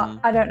 but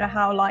I don't know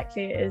how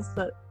likely it is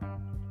that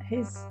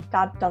his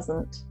dad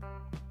doesn't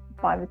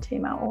buy the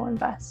team out or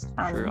invest.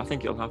 True, I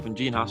think it'll happen.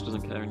 Gene Haas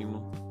doesn't care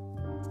anymore.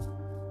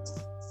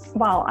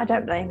 Well, I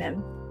don't blame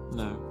him.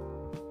 No.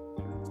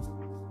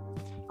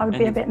 I would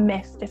be a bit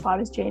miffed if I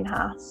was Gene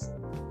Haas.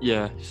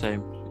 Yeah,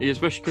 same.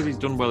 Especially because he's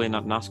done well in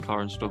that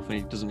NASCAR and stuff, and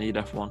he doesn't need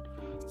F1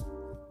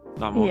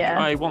 that much. Yeah.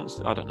 I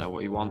don't know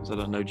what he wants. I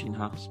don't know Gene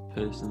Haas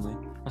personally.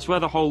 I swear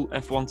the whole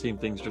F1 team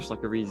thing's just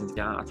like a reason to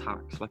get out of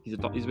tax. Like he's a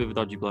bit of a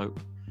dodgy bloke.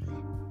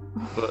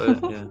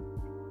 But yeah.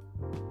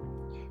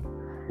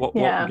 What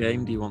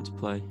game do you want to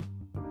play?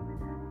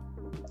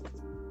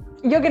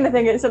 You're going to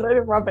think it's a load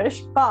of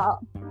rubbish, but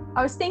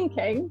I was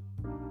thinking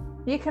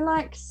you can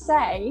like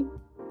say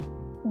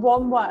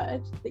one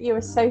word that you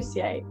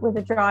associate with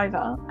a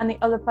driver, and the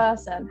other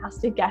person has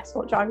to guess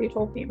what driver you're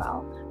talking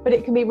about, but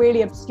it can be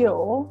really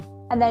obscure,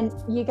 and then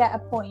you get a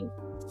point.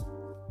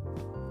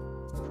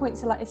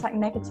 Points are like, it's like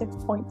negative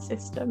point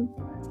system,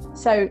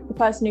 so the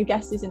person who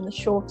guesses in the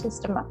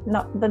shortest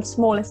the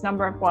smallest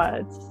number of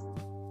words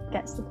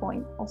gets the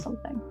point or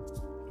something.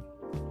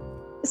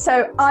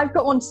 So I've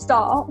got one to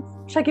start.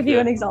 Shall I give you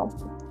an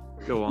example?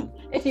 Go on.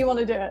 If you want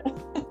to do it.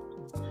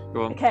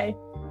 Go on. Okay,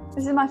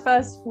 this is my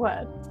first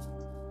word.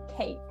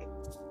 Cake.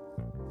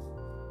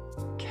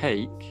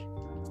 Cake?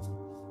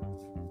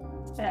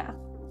 Yeah.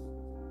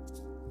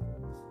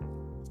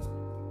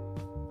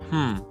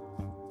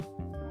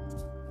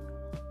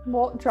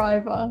 What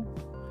driver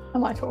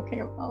am I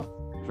talking about?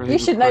 Very you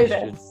should know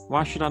this.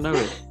 Why should I know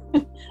it?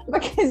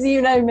 Because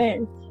you know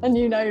me, and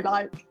you know,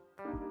 like,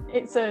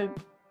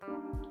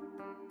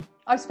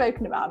 I've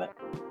spoken about it.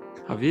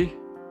 Have you?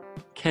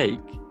 Cake?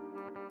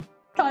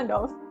 Kind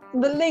of.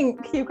 The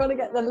link, you've got to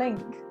get the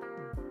link.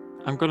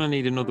 I'm going to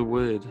need another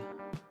word.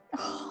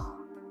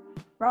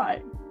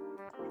 Right.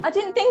 I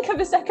didn't think of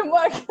a second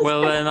word.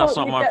 Well, then that's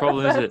not my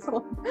problem, is it?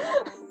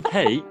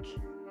 Cake?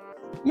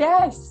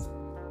 Yes.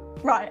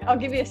 Right, I'll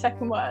give you a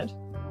second word.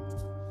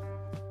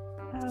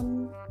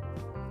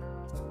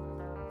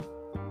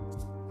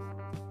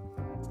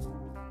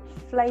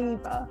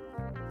 Flavour.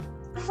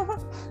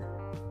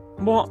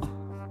 What?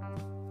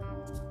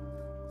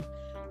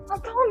 I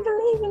can't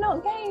believe you're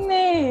not getting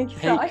this.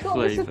 Cake I thought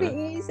this would be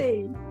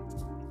easy.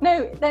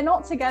 No, they're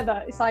not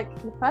together. It's like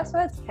the first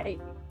word's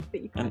cake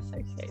that you can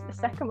associate. The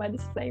second word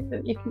is flavour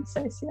that you can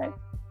associate.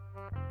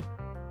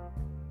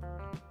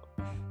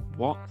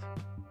 What?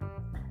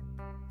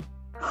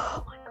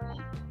 Oh my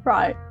god.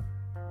 Right.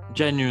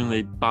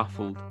 Genuinely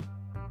baffled.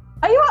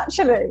 Are you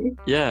actually?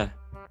 Yeah.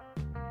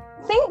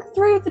 Think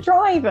through the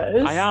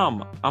drivers. I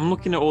am. I'm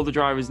looking at all the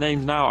drivers'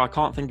 names now. I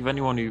can't think of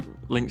anyone who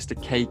links to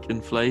cake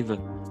and flavour.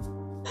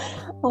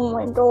 Oh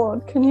my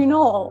god, can you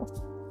not?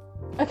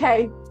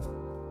 Okay,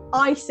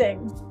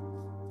 icing.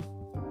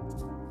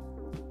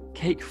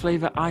 Cake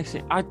flavour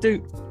icing. I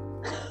do.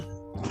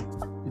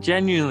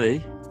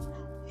 Genuinely.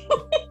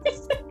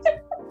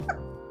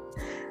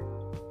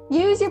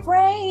 Use your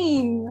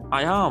brain.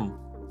 I am.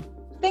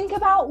 think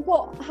about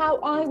how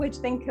I would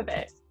think of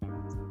it.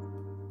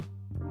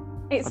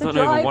 It's I don't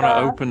even want to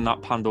open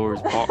that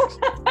Pandora's box.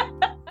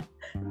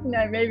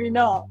 No, maybe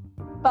not.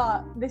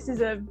 But this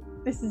is a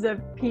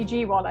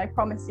PG one, I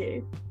promise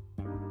you.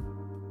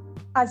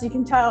 As you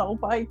can tell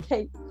by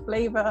cake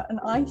flavour and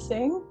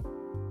icing.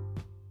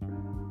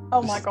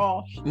 Oh my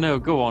gosh. No,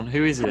 go on.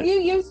 Who is it? Have you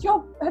used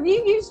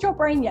your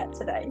brain yet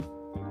today?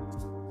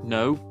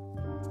 No.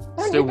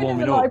 Haven't Still you been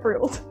warming in the up. library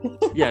all day?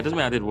 Yeah, it doesn't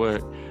mean I did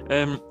work.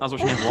 I was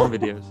watching F1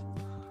 videos.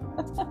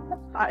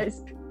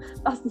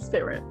 That's the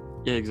spirit.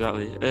 Yeah,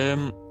 exactly.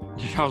 I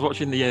was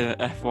watching the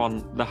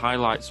F1, the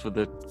highlights for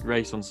the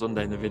race on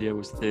Sunday, and the video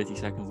was 30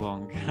 seconds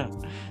long.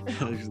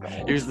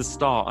 It was the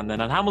start, and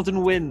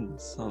Hamilton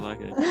wins. I was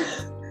like it.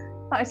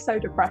 That is so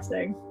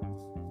depressing.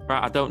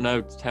 Right, I don't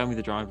know. Tell me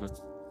the driver.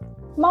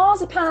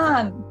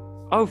 Marzipan.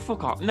 Oh,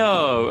 fuck off.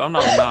 No, I'm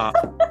not on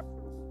that.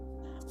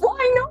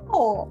 Why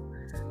not?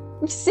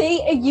 You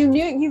see,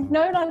 you've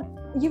known. I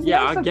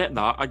get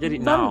that. I get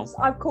it now.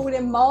 I've called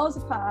him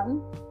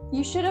Marzipan.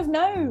 You should have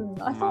known.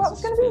 I thought that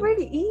was going to be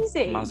really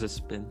easy.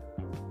 Mazepin.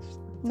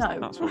 No.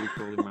 That's what we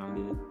call him around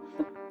here.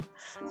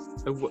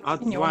 Do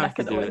I have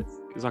to do it?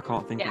 Because I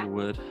can't think of a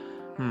word.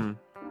 I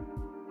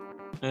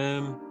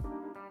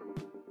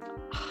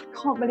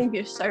can't believe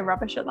you're so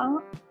rubbish at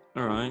that.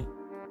 All right.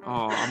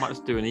 Oh, I might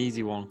just do an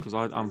easy one because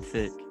I'm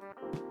thick.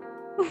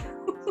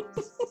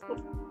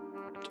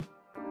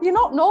 You're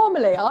not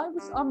normally. I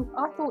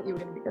thought you were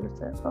going to be good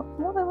at it, but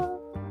whatever.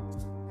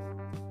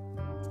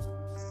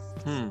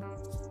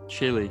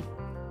 Chili.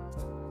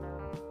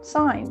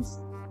 Signs.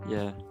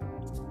 Yeah.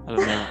 I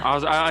don't know.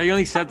 I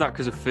only said that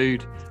because of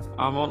food.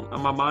 I'm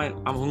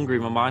hungry.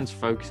 My mind's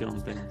focusing on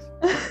things.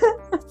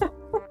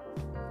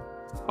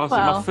 Also,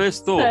 my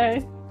first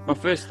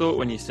thought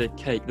when you said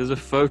cake, there's a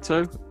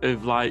photo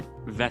of like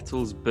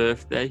Vettel's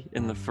birthday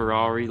in the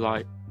Ferrari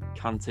like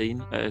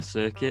canteen at a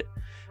circuit,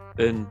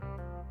 and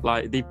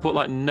like they put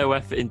like no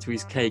effort into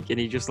his cake, and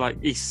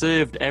he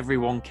served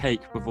everyone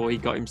cake before he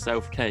got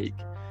himself cake,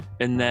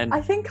 and then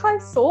I think I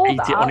saw ate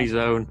it on his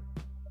own,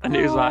 and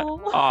it was like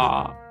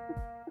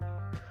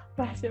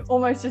bless him.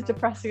 Almost as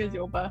depressing as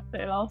your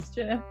birthday last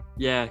year.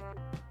 Yeah.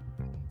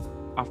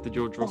 After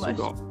George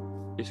Russell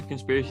it's a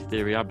conspiracy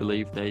theory. I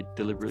believe they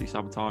deliberately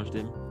sabotaged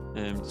him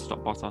to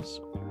stop Bottas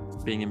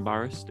being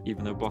embarrassed,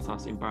 even though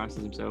Bottas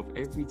embarrasses himself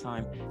every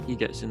time he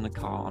gets in the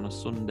car on a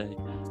Sunday.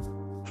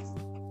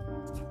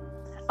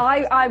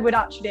 I would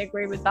actually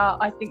agree with that.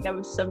 I think there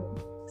was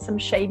some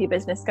shady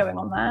business going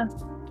on there.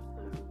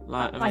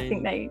 Like, I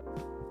think they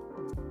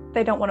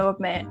don't want to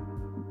admit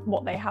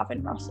what they have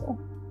in Russell.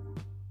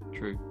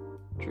 True.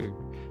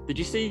 Did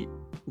you see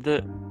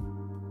that?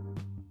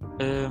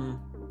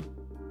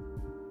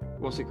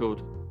 What's it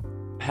called?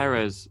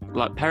 Perez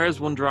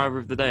won driver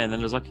of the day, and then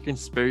there's like a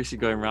conspiracy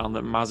going around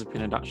that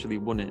Mazepin had actually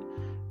won it,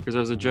 because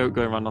there was a joke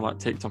going around on like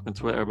TikTok and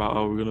Twitter about,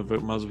 we're going to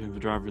vote Mazepin for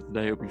driver of the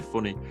day, it'll be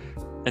funny.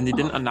 And they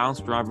didn't announce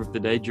driver of the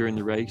day during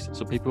the race,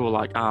 so people were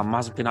like,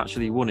 Mazepin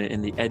actually won it,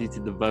 and they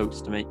edited the votes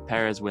to make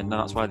Perez win, and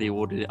that's why they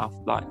awarded it after.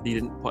 Like, they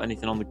didn't put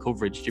anything on the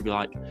coverage to be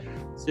like,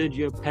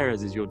 Sergio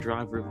Perez is your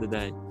driver of the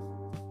day.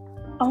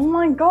 Oh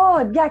my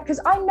god, yeah, because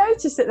I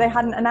noticed that they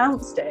hadn't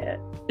announced it.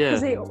 Yeah,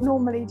 because they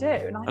normally do.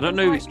 And I don't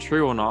know if it's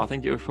true or not. I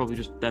think it was probably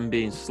just them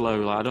being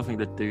slow. Like, I don't think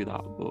they'd do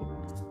that, but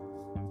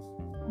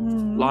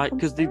like,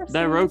 because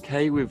they're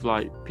okay with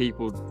like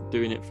people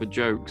doing it for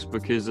jokes,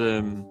 because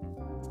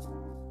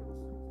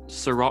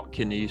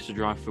Sirotkin, who used to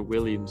drive for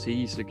Williams, he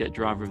used to get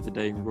driver of the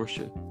day in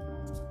Russia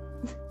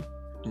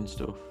and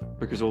stuff,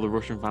 because all the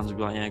Russian fans would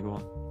be like, yeah, go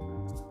on,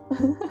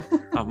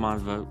 have my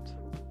vote.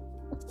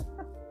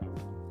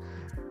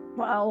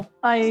 Well,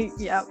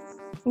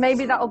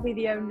 maybe that'll be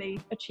the only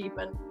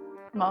achievement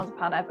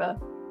Marzipan ever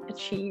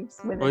achieves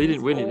with. Well, he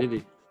didn't win it, did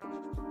he?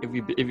 If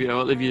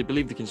you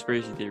believe the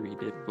conspiracy theory, he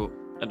did, but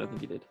I don't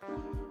think he did.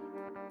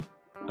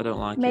 I don't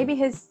like. Maybe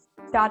his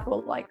dad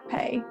will like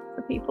pay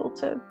for people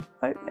to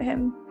vote for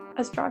him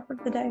as driver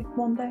of the day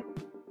one day.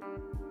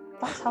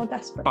 That's how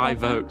desperate. 5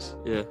 votes,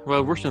 yeah.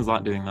 Well, Russians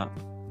like doing that,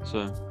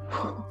 so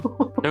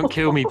don't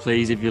kill me,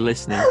 please, if you're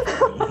listening.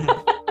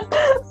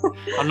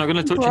 I'm not going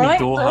to touch any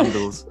door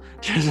handles,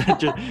 just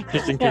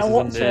in case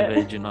there's a nerve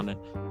agent on it.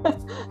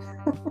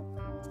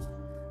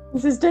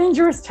 This is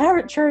dangerous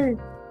territory.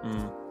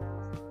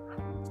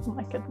 Oh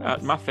my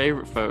goodness. My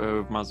favourite photo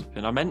of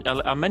Mazepin,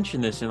 I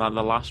mentioned this in like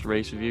the last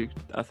race review,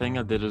 I think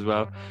I did as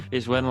well,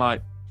 is when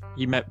like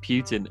he met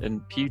Putin,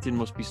 and Putin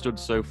must be stood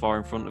so far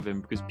in front of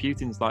him, because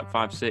Putin's like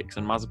 5'6"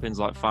 and Mazepin's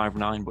like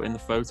 5'9", but in the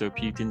photo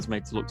Putin's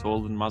made to look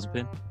taller than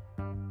Mazepin.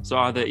 So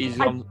either he's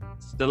on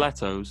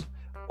stilettos,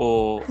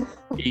 or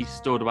he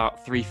stood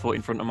about 3 foot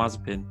in front of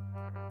Mazepin,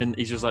 and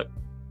he's just like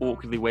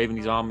awkwardly waving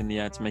his arm in the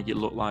air to make it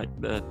look like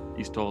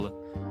he's taller.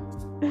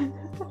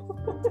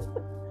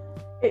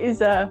 It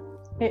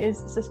is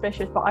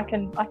suspicious, but I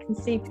can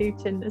see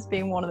Putin as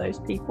being one of those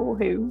people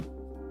who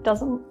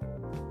doesn't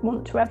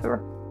want to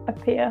ever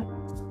appear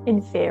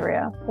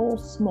inferior or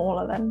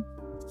smaller than.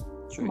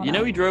 True. You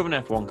know, he drove an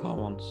F1 car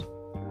once.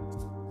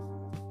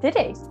 Did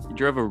he? He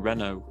drove a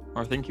Renault,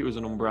 or I think it was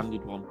an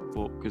unbranded one,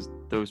 but because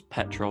there was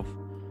Petrov,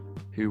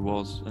 who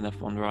was an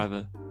F1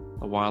 driver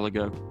a while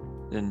ago,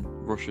 in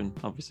Russian,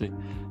 obviously,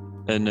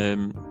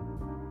 and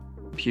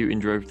Putin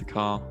drove the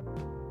car.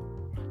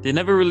 They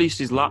never released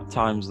his lap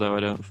times, though, I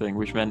don't think,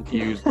 which meant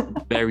he was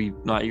very,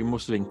 like, he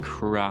must have been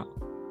crap.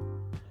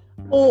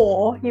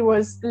 Or he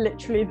was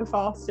literally the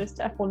fastest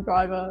F1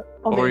 driver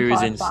on the Or he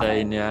was entire insane,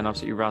 planet. yeah, and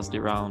absolutely razzed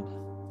it round.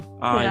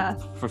 I Yeah.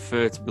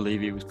 prefer to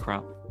believe he was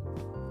crap.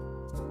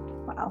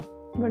 Wow,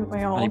 wouldn't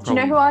we all? And he Do you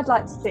know probably- who I'd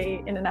like to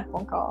see in an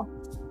F1 car?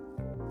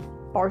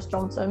 Boris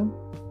Johnson.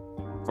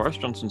 Boris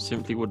Johnson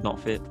simply would not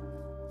fit.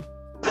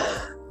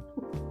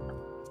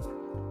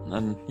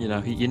 And, you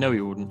know, he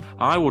wouldn't.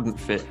 I wouldn't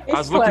fit. I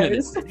was looking at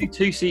closed. the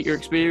two-seater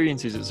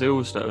experiences at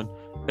Silverstone,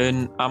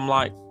 and I'm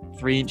like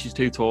 3 inches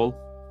too tall.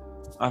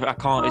 I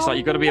can't. It's like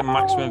you've got to be a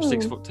maximum of no.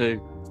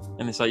 6'2",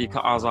 and it's like you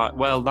can't. I was like,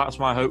 well, that's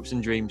my hopes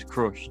and dreams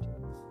crushed.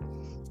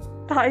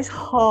 That is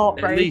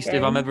heartbreaking. At least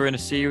if I'm ever in a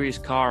serious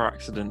car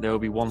accident, there will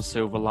be one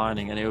silver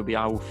lining, and it will be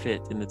I will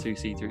fit in the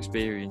two-seater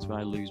experience when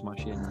I lose my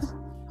shins.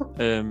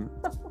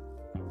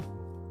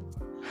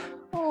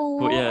 Oh,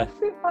 but yeah. I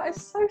feel that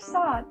is so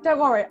sad. Don't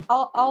worry,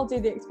 I'll do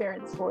the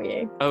experience for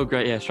you. Oh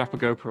great, yeah, strap a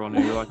GoPro on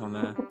who you like on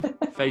there.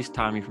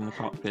 FaceTime you from the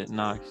cockpit,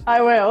 nice.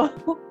 I will.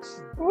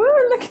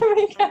 Woo! Look at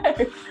me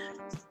go.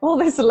 All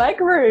this leg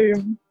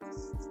room.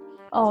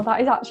 Oh, that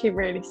is actually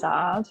really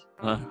sad.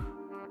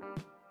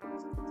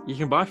 You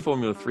can buy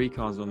Formula 3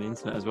 cars on the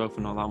internet as well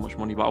for not that much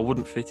money, but I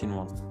wouldn't fit in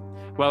one.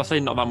 Well, I say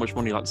not that much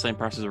money, like the same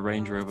price as a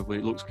Range Rover, but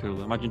it looks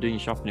cooler. Imagine doing your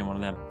shopping in one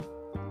of them.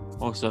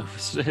 Also,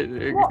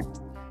 What?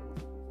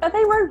 Are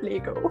they road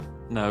legal?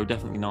 no,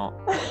 definitely not.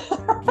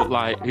 But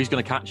like, who's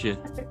going to catch you?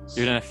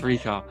 You're in an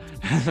F3 car.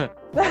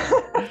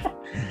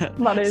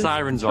 That is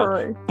Sirens on,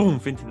 true.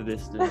 boom, into the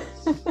distance.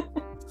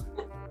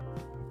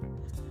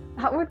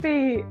 That would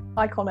be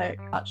iconic,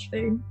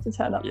 actually, to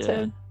turn up Yeah.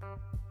 to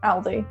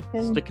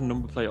Aldi. Stick a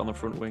number plate on the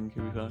front wing,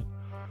 could be fine.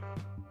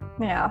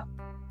 Yeah.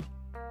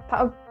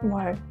 That would,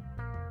 whoa.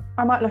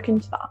 I might look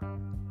into that.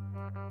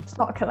 It's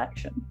not a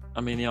collection.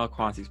 I mean, they are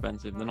quite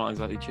expensive. They're not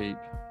exactly cheap.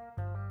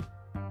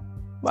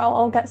 Well,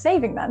 I'll get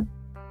saving then.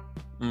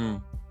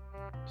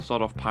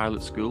 Sort of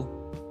pilot school.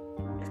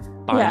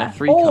 Buy Yeah. an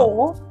F3 car.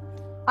 Or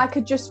I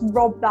could just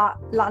rob that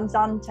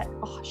Lanzante.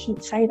 Oh, I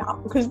shouldn't say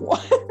that because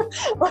what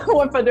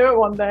if I do it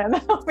one day and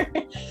then I'll be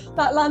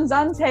that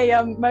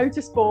Lanzante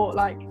motorsport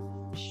like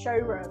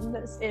showroom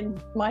that's in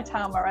my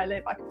town where I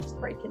live. I could just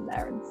break in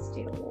there and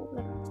steal all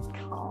the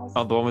cars.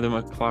 Oh, the one with the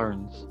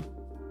McLarens.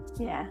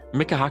 Yeah.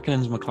 Mika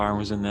Hakkinen's McLaren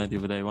was in there the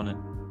other day, wasn't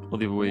it? Or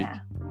the other week.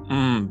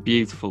 Yeah.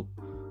 Beautiful.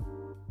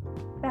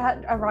 They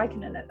had a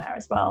Raikkonen in there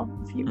as well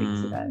a few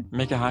weeks ago.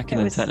 Mika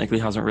Hakkinen was- technically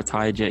hasn't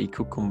retired yet. He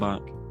could come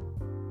back.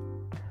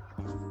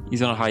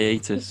 He's on a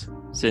hiatus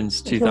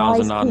since His eyes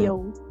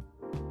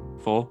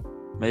 2004, peeled.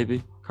 maybe.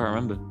 Can't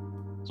remember.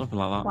 Something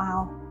like that.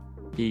 Wow.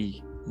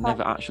 He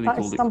never actually That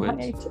is called it some quits.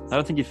 hiatus. I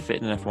don't think he'd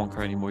fit in an F1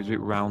 car anymore. He's a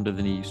bit rounder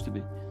than he used to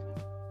be.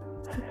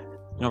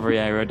 Not very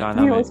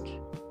aerodynamic.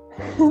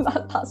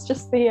 That's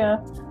just the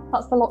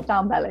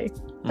lockdown belly.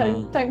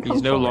 Don't come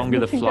He's no for it. longer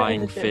the You can go in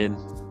flying the gym. fin.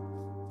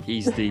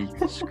 He's the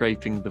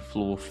scraping the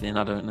floor fin.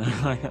 I don't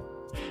know.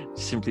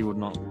 Simply would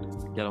not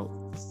get up.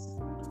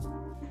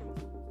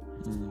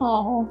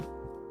 Oh,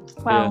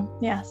 well,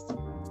 yes.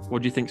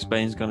 What do you think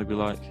Spain's going to be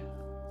like?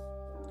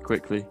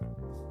 Quickly,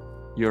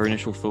 your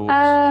initial thoughts.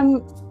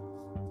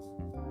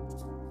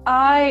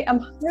 I am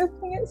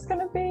hoping it's going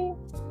to be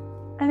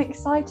an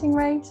exciting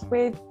race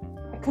with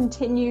a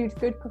continued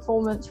good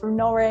performance from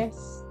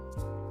Norris.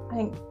 I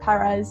think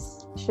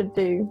Perez should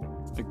do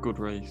A good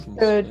race in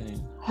good.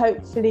 Spain.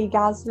 Hopefully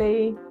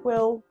Gasly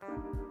will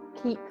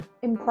keep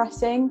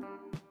impressing,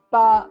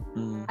 but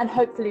and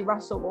hopefully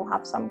Russell will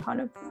have some kind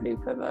of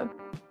fluke of a,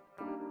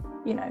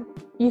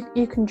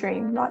 you can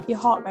dream, like your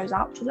heart goes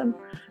out to them.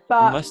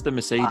 But Unless the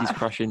Mercedes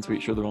crash into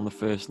each other on the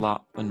first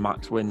lap and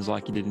Max wins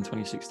like he did in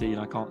 2016,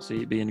 I can't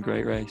see it being a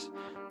great race.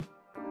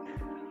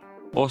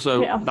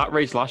 Also, that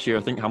race last year,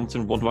 I think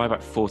Hamilton won by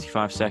about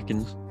 45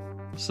 seconds.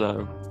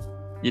 So,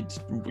 I'll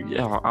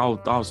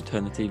just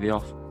turn the TV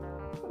off.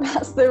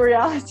 that's the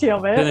reality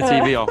of it. Turn the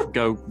TV off,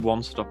 go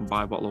one stop and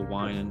buy a bottle of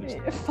wine and just...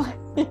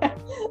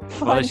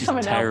 Find this is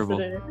something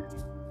terrible. else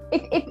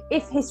to do.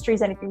 If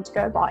history's anything to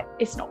go by,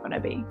 it's not going to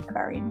be a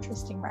very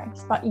interesting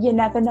race. But you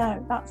never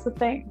know. That's the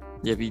thing.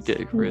 Yeah, but you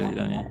do, really,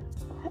 don't you?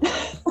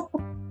 know.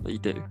 You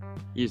do.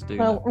 You just do.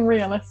 Well,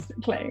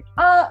 realistically,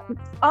 I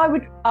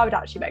would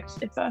actually beg to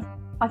differ.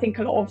 I think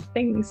a lot of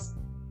things,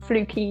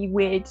 fluky,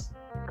 weird,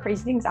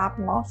 crazy things that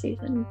happened last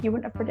season, you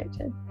wouldn't have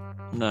predicted.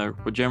 No,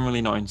 but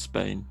generally not in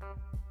Spain.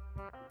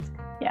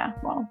 Yeah,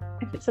 well,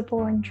 if it's a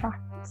boring track,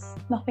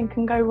 nothing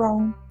can go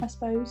wrong, I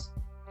suppose.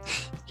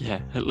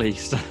 Yeah, at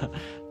least.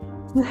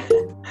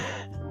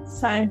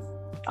 So,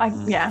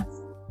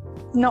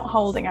 not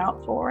holding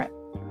out for it.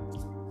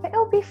 But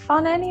it'll be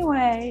fun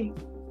anyway.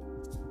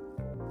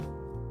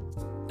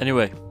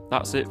 Anyway,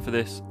 that's it for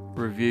this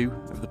review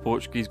of the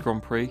Portuguese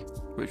Grand Prix,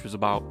 which was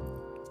about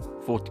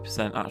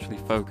 40% actually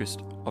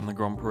focused on the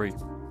Grand Prix,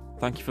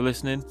 Thank you for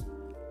listening.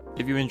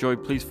 If you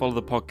enjoyed, please follow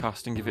the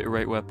podcast and give it a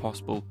rate where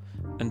possible.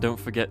 And don't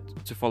forget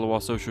to follow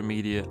our social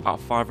media at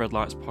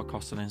 5RedLights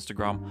Podcast on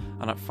Instagram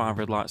and at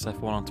 5RedLights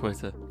F1 on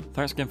Twitter.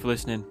 Thanks again for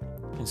listening,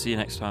 and see you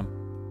next time.